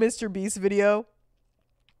like a new Mr. Beast video.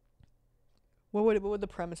 What would the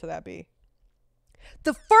premise of that be?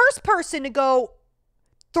 The first person to go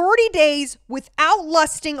 30 days without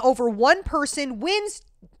lusting over one person wins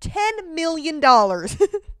 $10 million. We're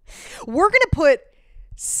going to put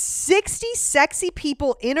 60 sexy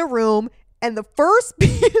people in a room, and the first,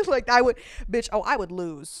 like, I would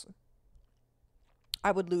lose.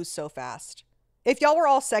 I would lose so fast. If y'all were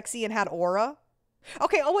all sexy and had aura.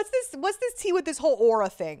 Okay, what's this tea with this whole aura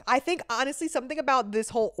thing? I think, honestly, something about this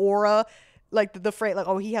whole aura, like the phrase, like,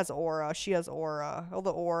 oh, he has aura, she has aura, oh,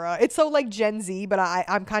 the aura. It's so like Gen Z, but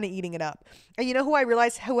I'm kind of eating it up. And you know who I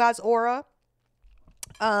realized who has aura?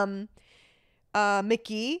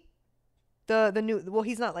 Mickey, the new, well,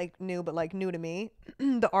 he's not like new, but like new to me.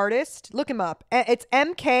 The artist, look him up. It's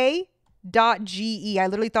MK.GE. I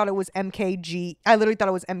literally thought it was MKG. I literally thought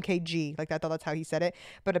it was MKG. Like, I thought that's how he said it,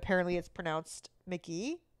 but apparently it's pronounced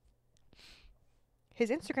Mickey. His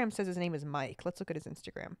Instagram says his name is Mike. Let's look at his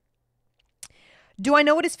Instagram. Do I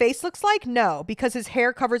know what his face looks like? No, because his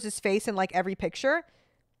hair covers his face in like every picture.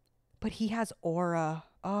 But he has aura.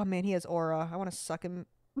 Oh man, he has aura. I want to suck him.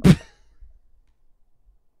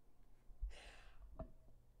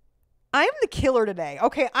 I am the killer today.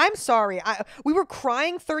 Okay, I'm sorry. We were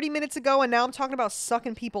crying 30 minutes ago, and now I'm talking about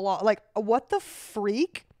sucking people off. Like, what the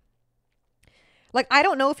freak? Like, I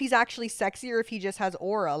don't know if he's actually sexy or if he just has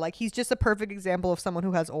aura. Like, he's just a perfect example of someone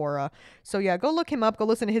who has aura. So yeah, go look him up. Go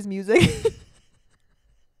listen to his music.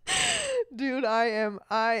 Dude, I am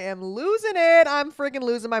losing it. I'm freaking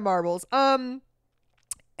losing my marbles.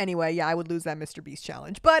 Anyway, yeah, I would lose that Mr. Beast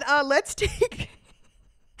challenge. But let's take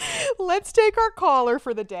our caller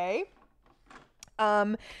for the day.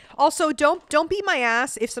 Also, don't beat my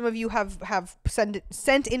ass if some of you have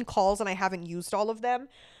sent in calls and I haven't used all of them.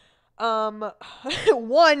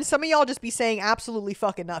 One, some of y'all just be saying absolutely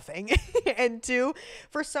fucking nothing. And two,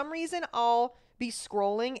 for some reason, I'll be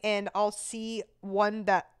scrolling and I'll see one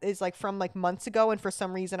that is like from like months ago, and for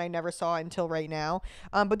some reason I never saw it until right now.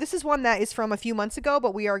 But this is one that is from a few months ago,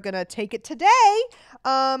 but we are gonna take it today.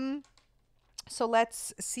 So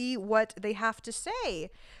let's see what they have to say.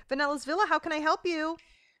 Vanella's Villa, how can I help you?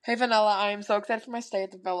 Hey Vanilla, I'm so excited for my stay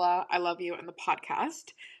at the villa. I love you and the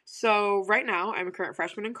podcast. So right now, I'm a current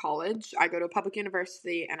freshman in college. I go to a public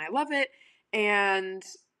university and I love it. And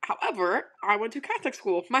however, I went to Catholic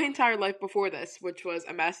school my entire life before this, which was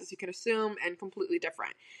a mess, as you can assume, and completely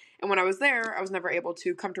different. And when I was there, I was never able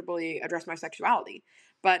to comfortably address my sexuality.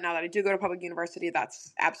 But now that I do go to public university,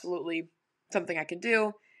 that's absolutely something I can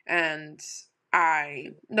do. And I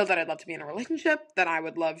know that I'd love to be in a relationship, that I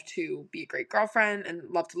would love to be a great girlfriend and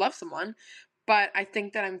love to love someone. But I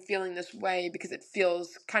think that I'm feeling this way because it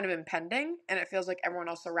feels kind of impending and it feels like everyone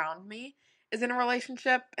else around me is in a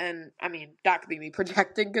relationship. And I mean, that could be me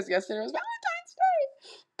projecting because yesterday was Valentine's Day.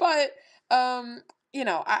 But,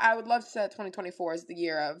 I would love to say that 2024 is the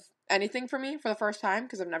year of anything for me for the first time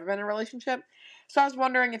because I've never been in a relationship. So I was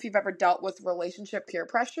wondering if you've ever dealt with relationship peer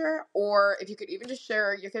pressure, or if you could even just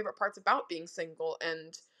share your favorite parts about being single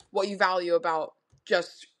and what you value about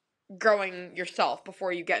just growing yourself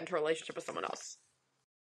before you get into a relationship with someone else.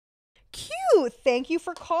 Cute. Thank you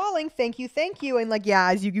for calling. Thank you. Thank you. And like,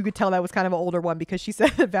 yeah, as you could tell, that was kind of an older one because she said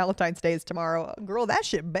that Valentine's Day is tomorrow. Girl, that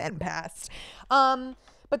shit been passed.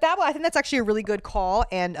 But I think that's actually a really good call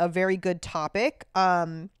and a very good topic.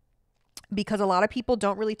 Because a lot of people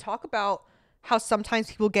don't really talk about how sometimes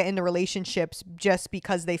people get into relationships just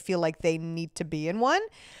because they feel like they need to be in one.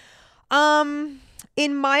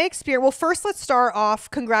 In my experience, well, first let's start off.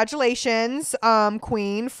 Congratulations,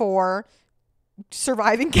 Queen, for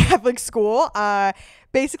surviving Catholic school.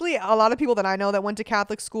 Basically, a lot of people that I know that went to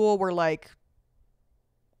Catholic school were like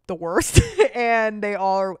the worst, and they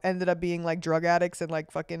all ended up being like drug addicts and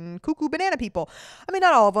like fucking Coocoobanana people. I mean,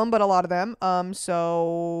 not all of them, but a lot of them.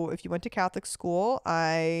 So if you went to Catholic school,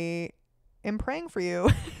 I am praying for you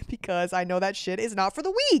because I know that shit is not for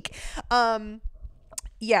the weak.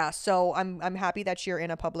 Yeah, so I'm happy that you're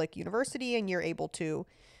in a public university and you're able to,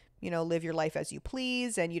 live your life as you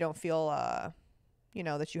please, and you don't feel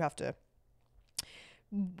that you have to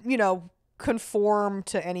conform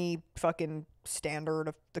to any fucking standard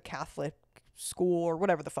of the Catholic school or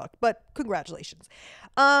whatever the fuck. But congratulations.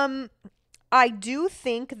 I do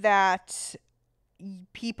think that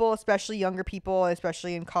people, especially younger people,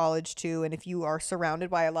 especially in college too, and if you are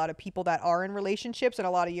surrounded by a lot of people that are in relationships and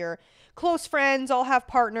a lot of your close friends all have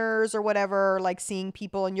partners or whatever, like seeing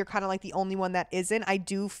people and you're kind of like the only one that isn't, I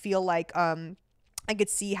do feel like I could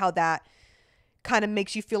see how that kind of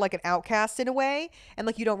makes you feel like an outcast in a way, and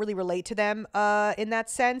like you don't really relate to them in that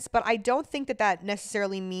sense. But I don't think that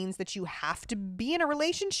necessarily means that you have to be in a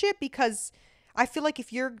relationship, because I feel like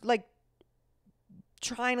if you're like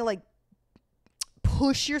trying to like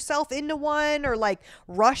push yourself into one or like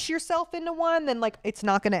rush yourself into one, then like it's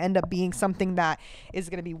not going to end up being something that is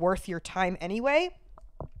going to be worth your time anyway.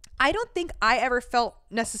 I don't think I ever felt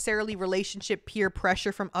necessarily relationship peer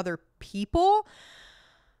pressure from other people,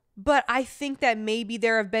 but I think that maybe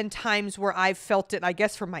there have been times where I've felt it, I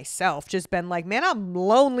guess, for myself, just been like, man, I'm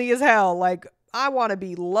lonely as hell. Like, I want to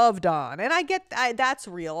be loved on. And I get that's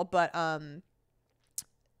real. But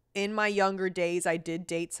in my younger days, I did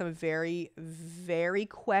date some very, very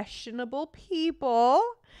questionable people,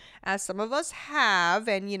 as some of us have.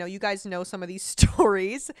 And, you guys know some of these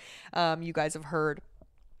stories. You guys have heard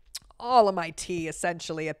all of my tea,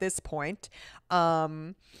 essentially, at this point. But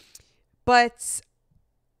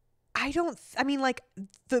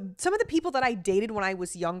some of the people that I dated when I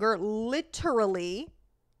was younger literally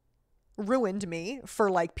ruined me for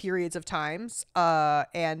like periods of times.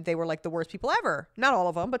 And they were like the worst people ever. Not all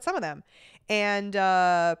of them, but some of them. And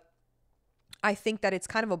I think that it's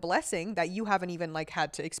kind of a blessing that you haven't even like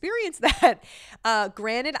had to experience that.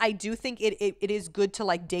 Granted, I do think it is good to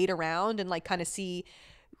like date around and like kind of see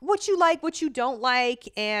what you like, what you don't like,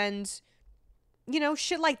 and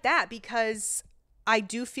shit like that, because I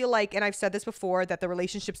do feel like, and I've said this before, that the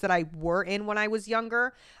relationships that I were in when I was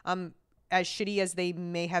younger, as shitty as they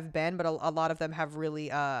may have been, but a lot of them have really,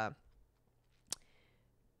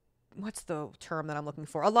 what's the term that I'm looking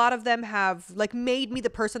for? A lot of them have like made me the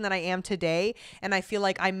person that I am today. And I feel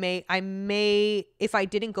like I may, if I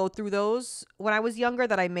didn't go through those when I was younger,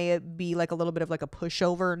 that I may be like a little bit of like a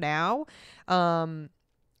pushover now.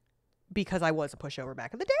 Because I was a pushover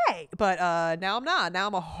back in the day, but now I'm not. Now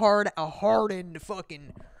I'm a hardened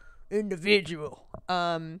fucking individual.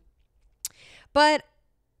 But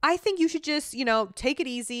I think you should just, take it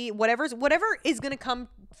easy. Whatever is gonna come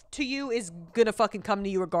to you is gonna fucking come to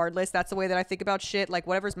you regardless. That's the way that I think about shit. Like,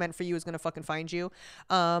 whatever's meant for you is gonna fucking find you.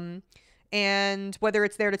 And whether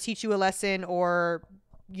it's there to teach you a lesson or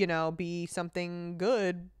be something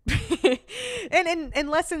good. and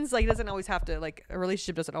lessons, like, doesn't always have to, like, a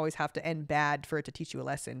relationship doesn't always have to end bad for it to teach you a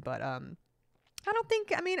lesson. But I don't think,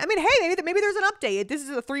 hey, maybe there's an update. This is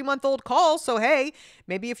a 3-month-old call, so hey,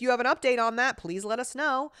 maybe if you have an update on that, please let us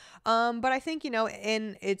know. But I think,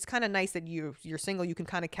 and it's kind of nice that you're single. You can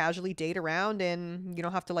kind of casually date around, and you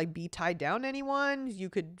don't have to like be tied down to anyone. You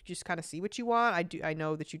could just kind of see what you want. I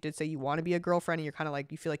know that you did say you want to be a girlfriend, and you're kind of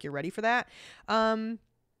like, you feel like you're ready for that.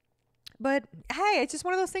 But hey, it's just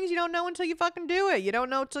one of those things you don't know until you fucking do it. You don't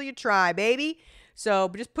know until you try, baby. So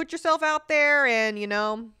just put yourself out there and,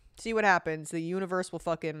 see what happens. The universe will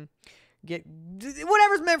fucking get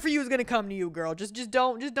whatever's meant for you is going to come to you, girl. Just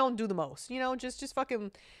don't do the most, just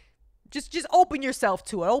fucking Just open yourself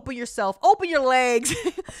to it. Open your legs.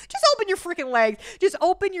 Just open your freaking legs. Just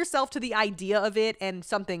open yourself to the idea of it, and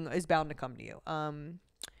something is bound to come to you.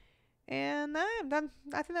 And I think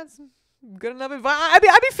that's good enough advice. I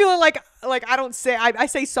be feeling like I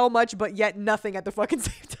say so much, but yet nothing at the fucking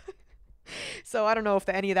same time. So I don't know if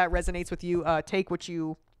any of that resonates with you. Take what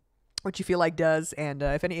you feel like does, and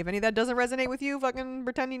if any of that doesn't resonate with you, fucking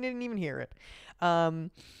pretend you didn't even hear it.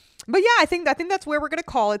 But yeah, I think that's where we're gonna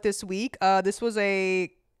call it this week. This was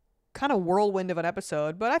a kind of whirlwind of an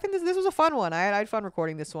episode, but I think this was a fun one. I had fun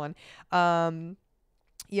recording this one.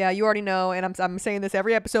 Yeah, you already know, and I'm saying this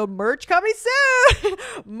every episode. Merch coming soon,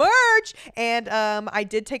 merch. And I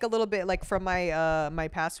did take a little bit, like, from my my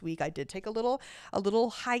past week. I did take a little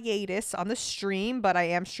hiatus on the stream, but I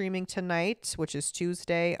am streaming tonight, which is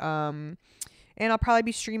Tuesday. And I'll probably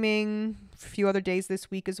be streaming a few other days this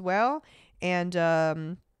week as well. And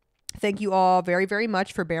thank you all very, very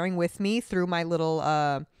much for bearing with me through my little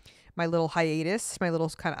hiatus,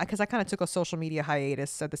 because I kind of took a social media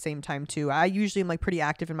hiatus at the same time too. I usually am like pretty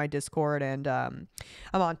active in my Discord, and I'm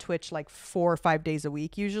on Twitch like 4 or 5 days a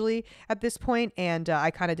week usually at this point, and I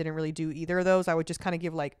kind of didn't really do either of those. I would just kind of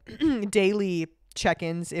give like daily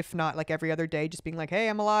check-ins, if not like every other day, just being like, hey,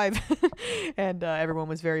 I'm alive. And everyone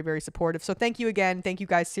was very, very supportive. So thank you again. Thank you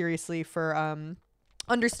guys seriously for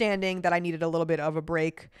understanding that I needed a little bit of a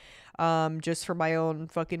break, just for my own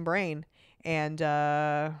fucking brain. And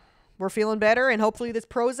we're feeling better, and hopefully this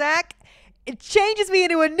Prozac, it changes me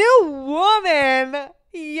into a new woman.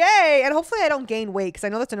 Yay. And hopefully I don't gain weight, because I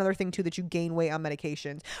know that's another thing too, that you gain weight on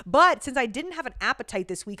medications. But since I didn't have an appetite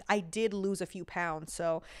this week, I did lose a few pounds.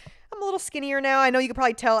 So I'm a little skinnier now. I know you can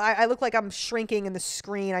probably tell I look like I'm shrinking in the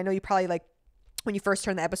screen. I know you probably, like, when you first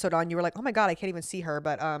turned the episode on, you were like, oh my God, I can't even see her.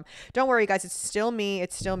 But don't worry, guys. It's still me.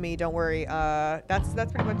 Don't worry. That's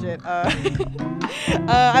pretty much it.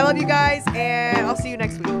 I love you guys, and I'll see you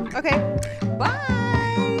next week. Okay. Bye.